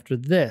scores after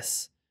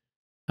this.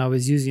 I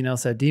was using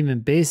LSAT Demon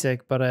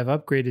Basic, but I've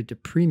upgraded to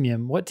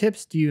Premium. What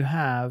tips do you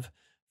have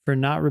for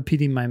not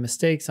repeating my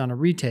mistakes on a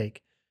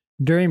retake?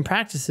 During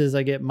practices,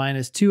 I get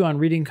 -2 on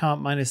reading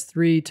comp,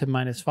 -3 to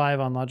 -5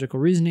 on logical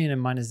reasoning, and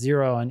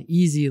 -0 on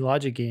easy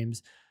logic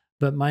games,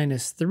 but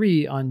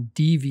 -3 on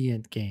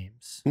deviant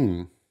games.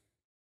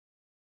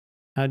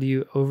 How do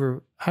you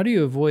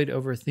avoid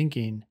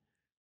overthinking?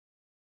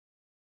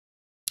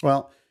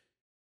 Well,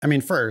 I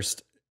mean,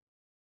 first,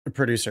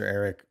 producer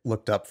Eric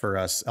looked up for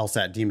us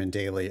LSAT Demon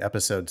Daily,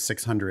 episode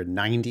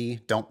 690.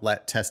 Don't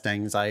let test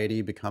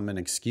anxiety become an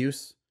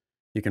excuse.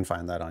 You can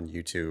find that on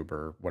YouTube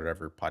or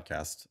whatever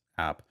podcast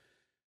app.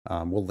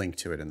 We'll link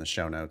to it in the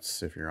show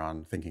notes if you're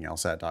on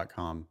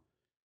thinkinglsat.com.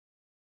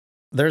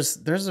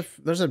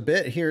 There's a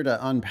bit here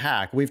to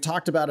unpack. We've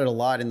talked about it a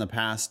lot in the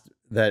past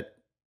that,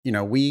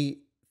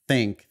 we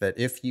think that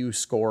if you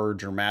score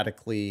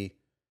dramatically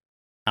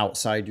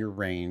outside your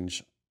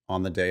range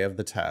on the day of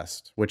the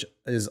test, which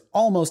is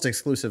almost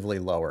exclusively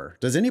lower.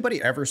 Does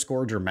anybody ever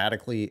score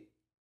dramatically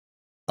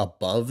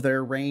above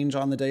their range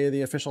on the day of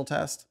the official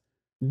test?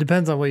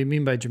 Depends on what you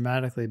mean by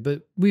dramatically,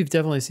 but we've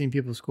definitely seen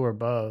people score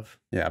above.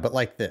 Yeah, but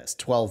like this,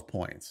 12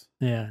 points.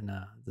 Yeah,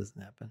 no, it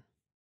doesn't happen.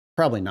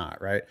 Probably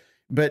not, right?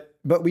 But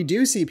we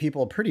do see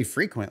people pretty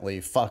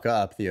frequently fuck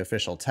up the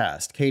official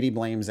test. Katie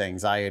blames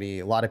anxiety.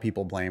 A lot of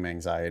people blame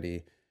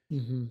anxiety.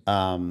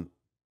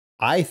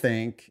 I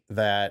think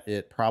that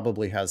it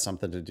probably has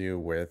something to do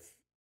with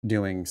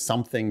doing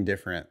something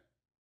different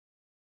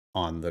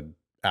on the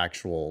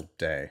actual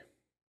day.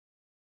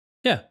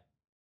 Yeah.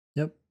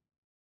 Yep.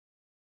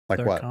 Like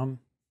They're what?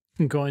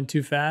 Going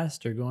too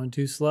fast or going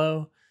too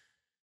slow,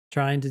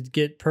 trying to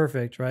get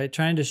perfect, right?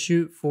 Trying to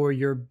shoot for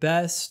your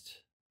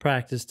best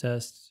practice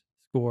test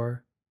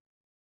score,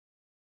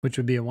 which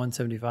would be a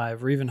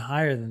 175 or even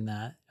higher than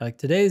that. Like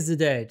today's the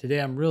day. Today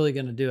I'm really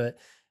going to do it.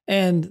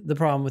 And the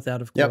problem with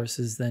that, of Yep. course,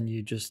 is then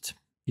you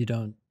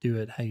don't do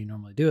it how you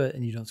normally do it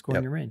and you don't score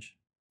in your range.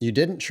 You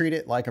didn't treat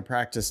it like a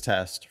practice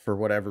test for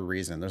whatever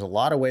reason. There's a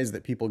lot of ways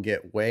that people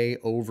get way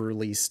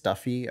overly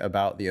stuffy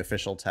about the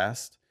official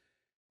test.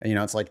 And, you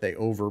know, it's like they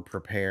over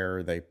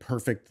prepare, they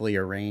perfectly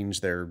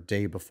arrange their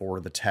day before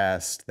the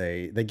test.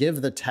 They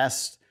give the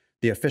test,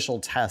 the official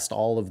test,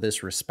 all of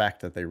this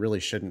respect that they really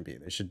shouldn't be.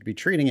 They should be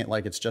treating it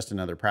like it's just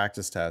another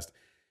practice test.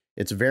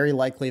 It's very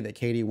likely that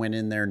Katie went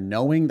in there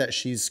knowing that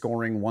she's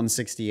scoring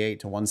 168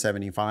 to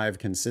 175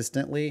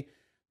 consistently,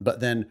 but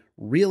then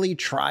really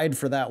tried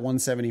for that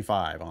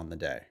 175 on the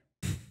day.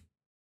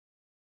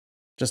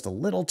 Just a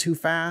little too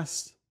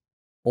fast,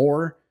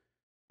 or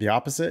the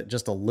opposite,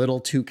 just a little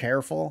too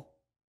careful.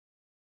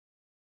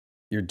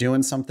 You're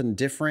doing something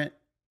different.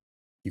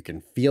 You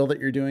can feel that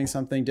you're doing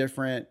something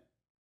different.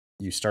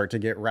 You start to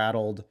get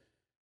rattled.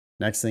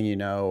 Next thing you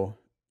know,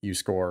 you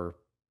score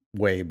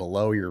way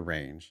below your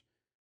range.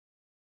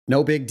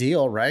 No big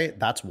deal, right?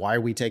 That's why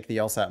we take the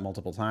LSAT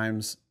multiple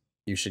times.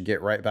 You should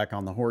get right back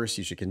on the horse.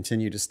 You should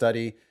continue to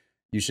study.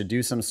 You should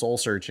do some soul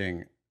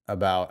searching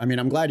about, I mean,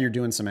 I'm glad you're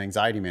doing some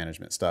anxiety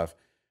management stuff.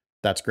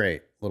 That's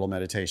great. Little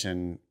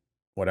meditation,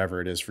 whatever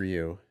it is for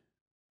you.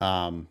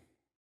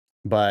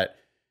 But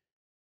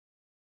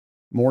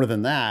more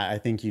than that, I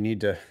think you need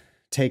to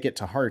take it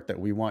to heart that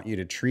we want you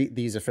to treat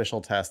these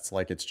official tests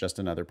like it's just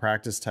another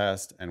practice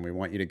test. And we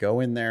want you to go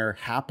in there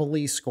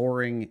happily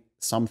scoring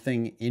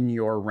something in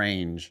your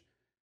range,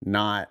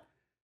 not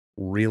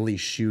really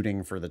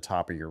shooting for the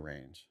top of your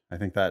range. I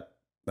think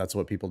that's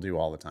what people do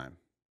all the time.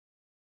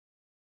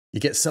 You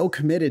get so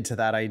committed to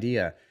that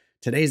idea.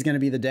 Today's going to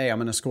be the day I'm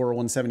going to score a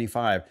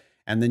 175.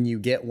 And then you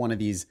get one of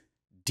these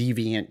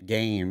deviant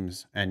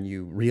games and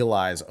you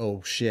realize,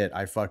 oh shit,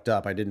 I fucked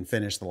up. I didn't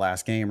finish the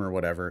last game or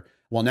whatever.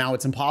 Well, now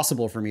it's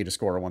impossible for me to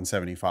score a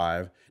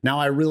 175. Now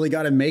I really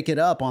got to make it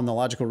up on the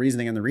logical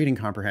reasoning and the reading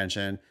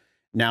comprehension.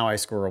 Now I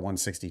score a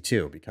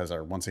 162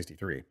 or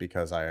 163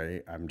 because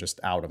I'm just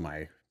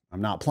I'm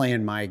not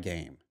playing my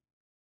game.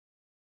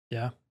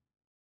 Yeah.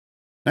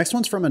 Next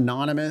one's from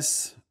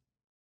Anonymous.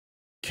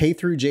 K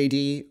through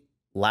JD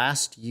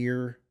last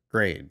year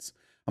grades.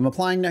 I'm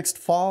applying next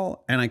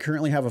fall, and I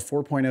currently have a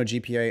 4.0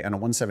 GPA and a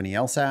 170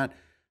 LSAT.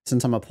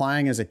 Since I'm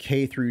applying as a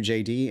K through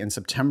JD in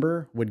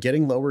September, would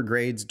getting lower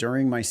grades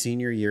during my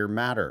senior year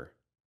matter?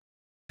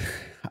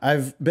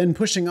 I've been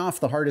pushing off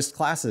the hardest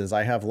classes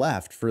I have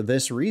left for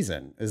this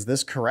reason. Is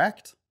this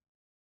correct?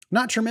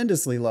 Not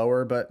tremendously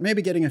lower, but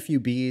maybe getting a few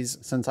B's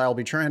since I'll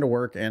be trying to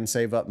work and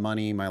save up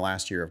money my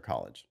last year of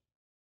college.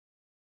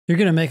 You're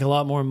going to make a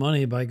lot more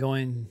money by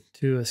going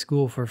to a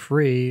school for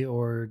free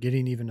or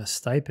getting even a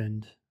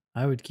stipend.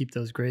 I would keep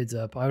those grades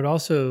up. I would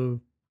also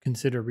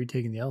consider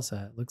retaking the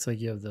LSAT. Looks like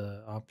you have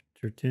the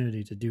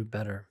opportunity to do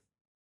better.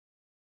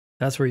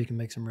 That's where you can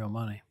make some real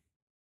money.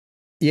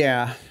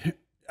 Yeah,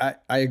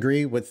 I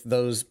agree with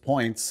those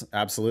points.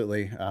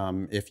 Absolutely.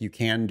 If you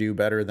can do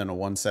better than a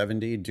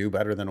 170, do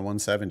better than a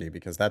 170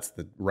 because that's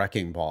the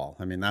wrecking ball.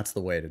 I mean, that's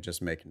the way to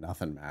just make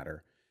nothing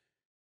matter.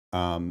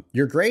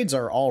 Your grades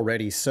are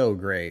already so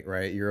great,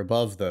 right? You're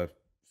above the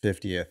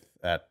 50th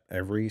at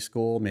every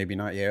school, maybe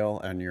not Yale,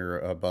 and you're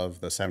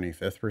above the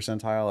 75th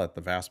percentile at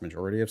the vast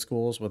majority of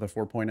schools with a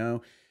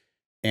 4.0.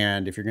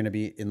 And if you're going to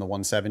be in the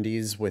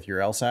 170s with your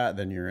LSAT,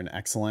 then you're an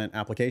excellent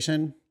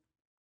application.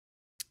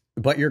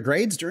 But your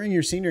grades during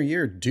your senior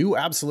year do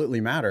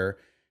absolutely matter.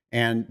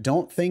 And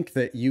don't think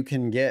that you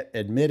can get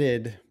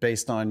admitted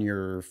based on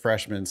your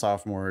freshman,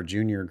 sophomore,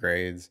 junior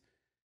grades,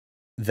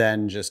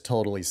 then just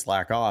totally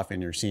slack off in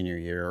your senior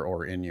year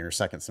or in your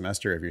second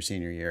semester of your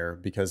senior year,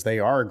 because they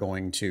are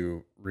going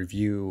to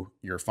review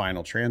your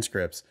final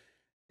transcripts.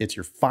 It's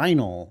your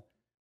final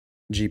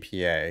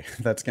GPA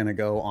that's going to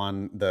go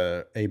on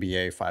the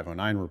ABA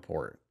 509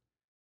 report.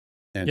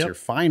 And it's your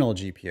final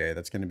GPA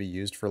that's going to be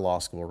used for law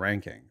school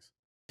rankings.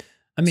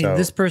 I mean,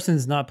 this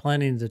person's not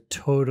planning to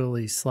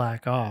totally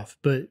slack off,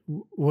 but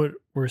what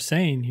we're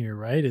saying here,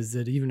 right, is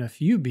that even a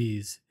few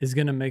B's is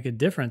going to make a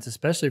difference,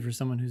 especially for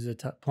someone who's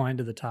applying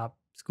to the top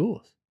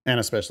schools. And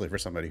especially for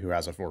somebody who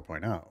has a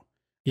 4.0.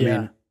 Yeah. I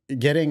mean,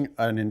 getting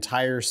an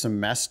entire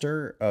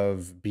semester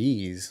of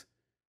B's.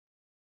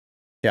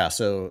 Yeah.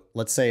 So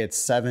let's say it's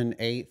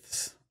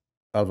 7/8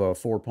 of a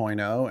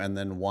 4.0 and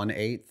then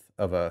 1/8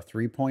 of a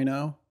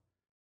 3.0.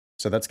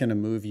 So that's going to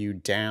move you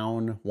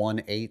down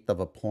 1/8 of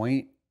a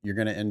point. You're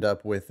going to end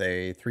up with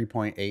a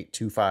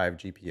 3.825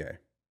 GPA.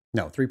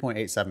 No,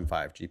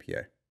 3.875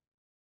 GPA.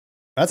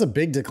 That's a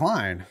big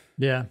decline.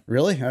 Yeah.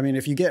 Really? I mean,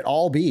 if you get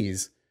all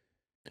Bs,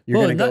 you're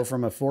Well, going to go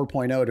from a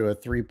 4.0 to a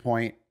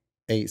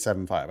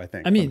 3.875, I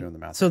think. I if mean, I'm doing the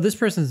math so right. this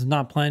person's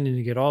not planning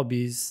to get all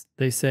Bs.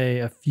 They say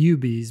a few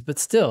Bs, but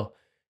still,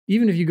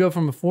 even if you go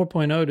from a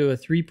 4.0 to a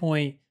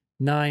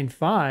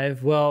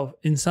 3.95, well,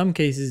 in some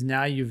cases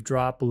now you've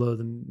dropped below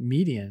the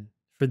median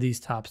for these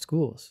top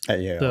schools.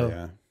 At Yale, So,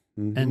 yeah.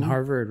 and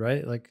Harvard,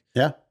 right? Like,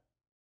 Yeah.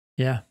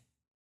 yeah.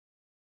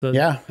 So,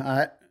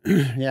 Yeah.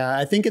 Yeah,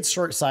 I think it's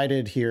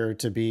short-sighted here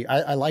to be,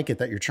 I like it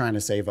that you're trying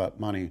to save up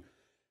money.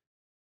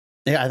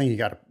 Yeah, I think you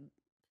got to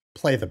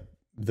play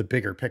the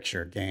bigger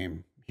picture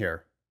game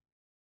here.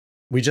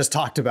 We just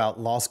talked about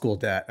law school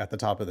debt at the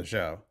top of the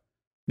show.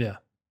 yeah.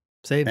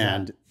 Save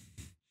And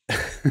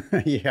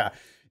yeah,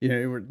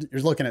 you're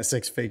looking at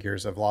 6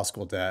 figures of law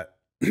school debt.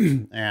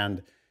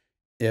 And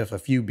if a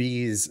few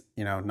Bs,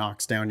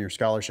 knocks down your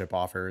scholarship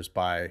offers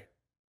by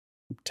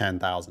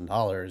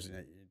 $10,000,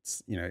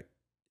 it's,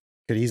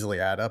 could easily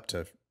add up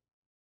to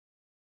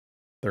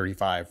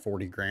 35,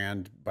 40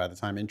 grand by the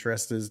time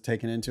interest is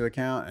taken into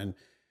account, and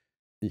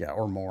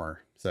or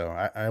more. So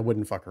I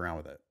wouldn't fuck around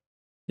with it.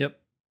 Yep.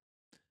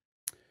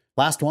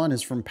 Last one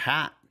is from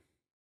Pat.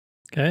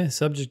 Okay.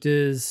 Subject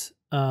is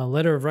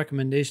letter of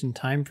recommendation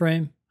time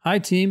frame. Hi,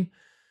 team.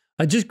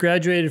 I just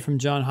graduated from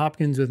Johns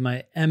Hopkins with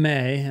my MA,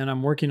 and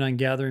I'm working on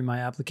gathering my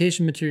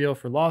application material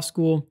for law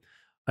school.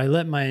 I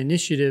let my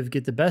initiative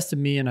get the best of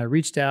me, and I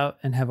reached out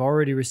and have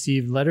already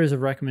received letters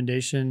of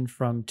recommendation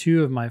from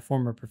 2 of my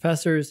former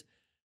professors.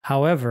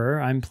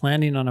 However, I'm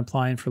planning on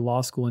applying for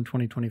law school in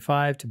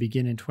 2025 to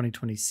begin in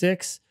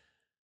 2026.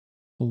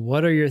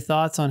 What are your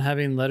thoughts on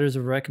having letters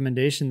of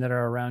recommendation that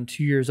are around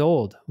 2 years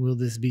old? Will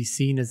this be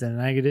seen as in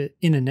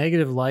a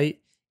negative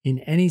light in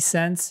any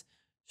sense?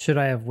 Should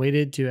I have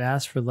waited to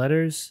ask for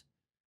letters?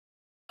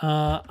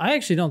 I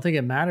actually don't think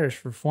it matters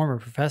for former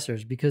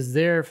professors because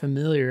their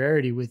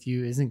familiarity with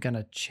you isn't going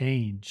to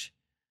change.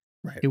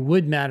 Right. It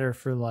would matter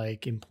for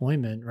like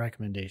employment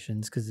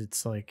recommendations because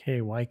it's like,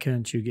 hey, why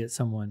couldn't you get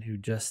someone who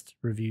just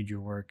reviewed your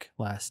work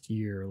last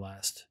year or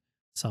last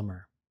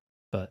summer?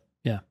 But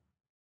yeah.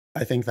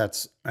 I think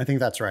that's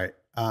right.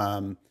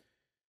 The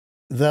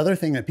other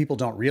thing that people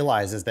don't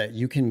realize is that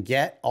you can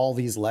get all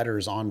these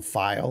letters on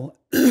file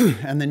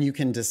and then you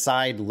can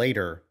decide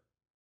later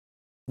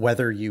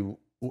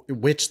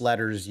which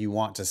letters you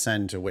want to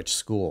send to which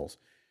schools.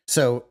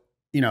 So,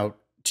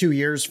 2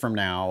 years from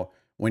now,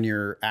 when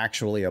you're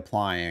actually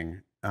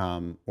applying,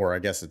 or I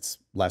guess it's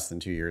less than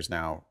 2 years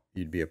now,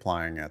 you'd be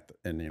applying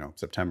in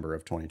September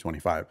of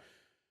 2025.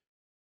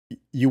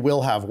 You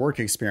will have work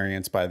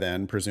experience by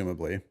then,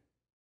 presumably.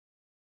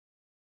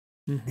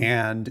 Mm-hmm.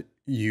 And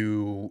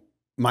you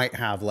might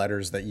have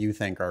letters that you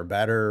think are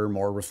better,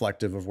 more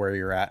reflective of where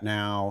you're at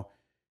now.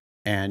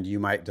 And you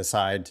might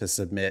decide to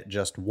submit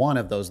just one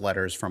of those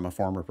letters from a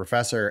former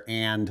professor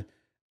and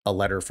a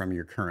letter from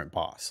your current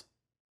boss.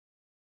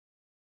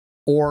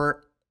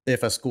 Or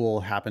if a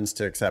school happens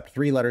to accept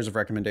 3 letters of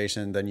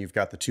recommendation, then you've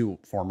got the 2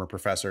 former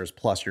professors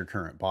plus your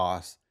current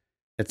boss.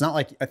 It's not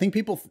like, I think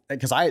people,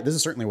 because this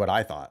is certainly what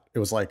I thought. It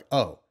was like,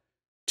 oh,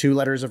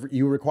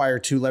 you require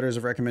 2 letters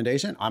of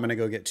recommendation. I'm going to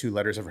go get 2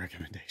 letters of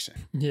recommendation.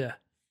 Yeah.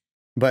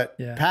 But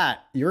yeah.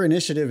 Pat, your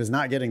initiative is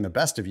not getting the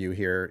best of you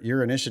here.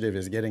 Your initiative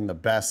is getting the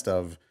best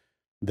of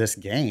this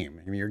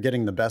game. I mean, you're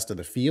getting the best of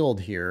the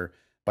field here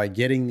by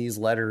getting these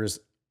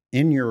letters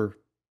in your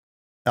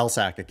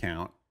LSAC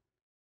account.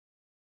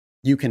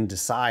 You can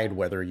decide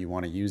whether you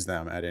want to use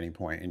them at any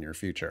point in your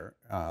future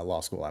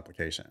law school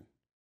application.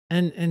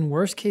 And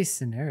worst case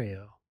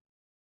scenario,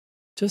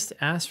 just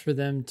ask for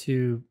them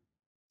to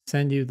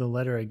send you the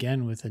letter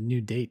again with a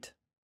new date.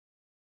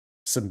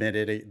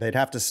 They'd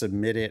have to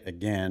submit it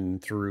again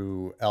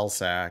through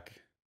LSAC.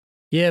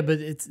 Yeah, but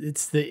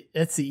that's the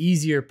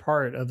easier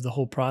part of the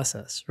whole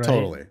process, right?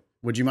 Totally.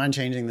 Would you mind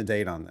changing the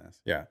date on this?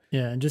 Yeah.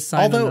 Yeah, and just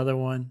sign another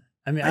one.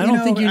 I mean, I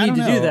don't think you need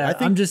to do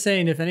that. I'm just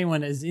saying if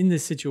anyone is in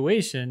this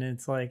situation,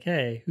 it's like,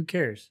 hey, who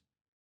cares?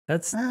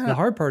 That's the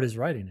hard part is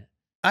writing it.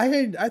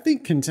 I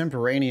think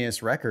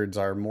contemporaneous records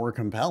are more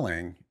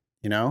compelling,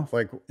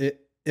 like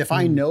if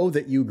I know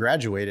that you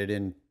graduated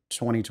in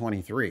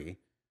 2023.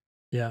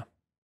 Yeah.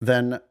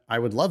 Then I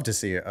would love to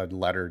see a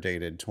letter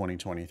dated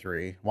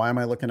 2023. Why am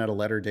I looking at a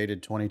letter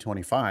dated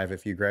 2025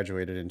 if you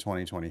graduated in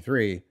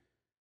 2023?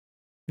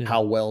 Yeah.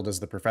 How well does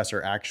the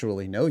professor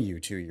actually know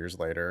you 2 years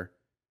later?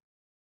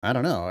 I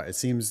don't know. It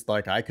seems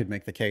like I could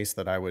make the case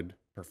that I would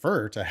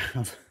prefer to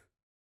have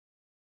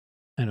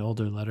an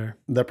older letter.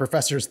 The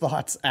professor's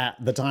thoughts at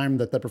the time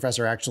that the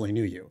professor actually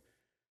knew you.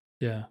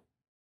 Yeah.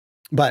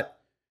 But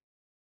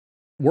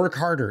work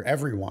harder,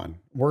 everyone.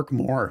 Work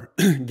more.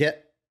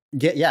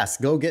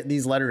 Go get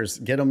these letters,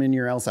 get them in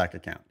your LSAC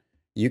account.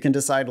 You can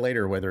decide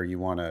later whether you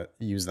want to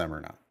use them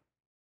or not.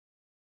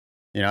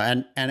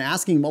 And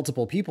asking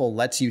multiple people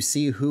lets you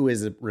see who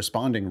is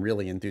responding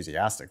really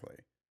enthusiastically.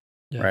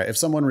 Yeah. Right? If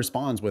someone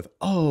responds with,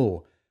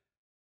 "Oh,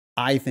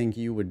 I think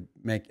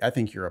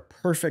you're a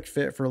perfect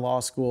fit for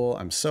law school.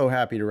 I'm so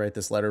happy to write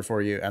this letter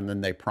for you," and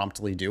then they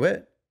promptly do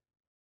it,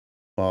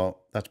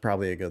 well, that's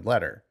probably a good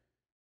letter.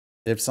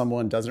 if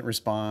someone doesn't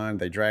respond,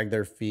 they drag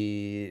their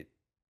feet,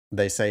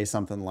 they say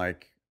something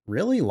like,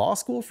 really, law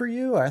school for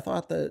you? I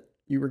thought that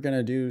you were going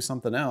to do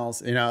something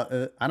else.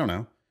 I don't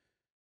know.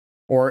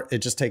 Or it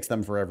just takes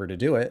them forever to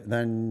do it.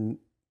 Then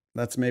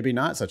that's maybe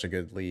not such a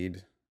good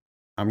lead.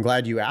 I'm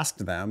glad you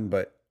asked them,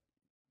 but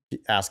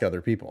ask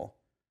other people.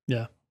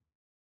 Yeah.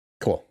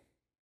 Cool.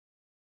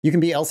 You can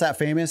be LSAT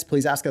famous.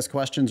 Please ask us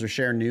questions or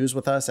share news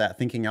with us at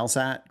Thinking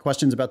LSAT.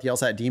 Questions about the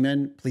LSAT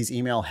Demon, please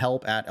email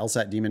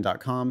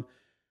help@lsatdemon.com.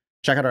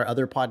 Check out our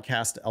other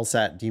podcast,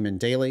 LSAT Demon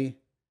Daily.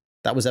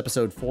 That was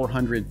episode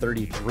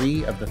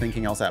 433 of the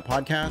Thinking LSAT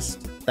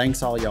podcast.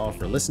 Thanks all y'all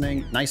for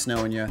listening. Nice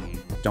knowing you.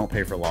 Don't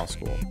pay for law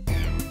school.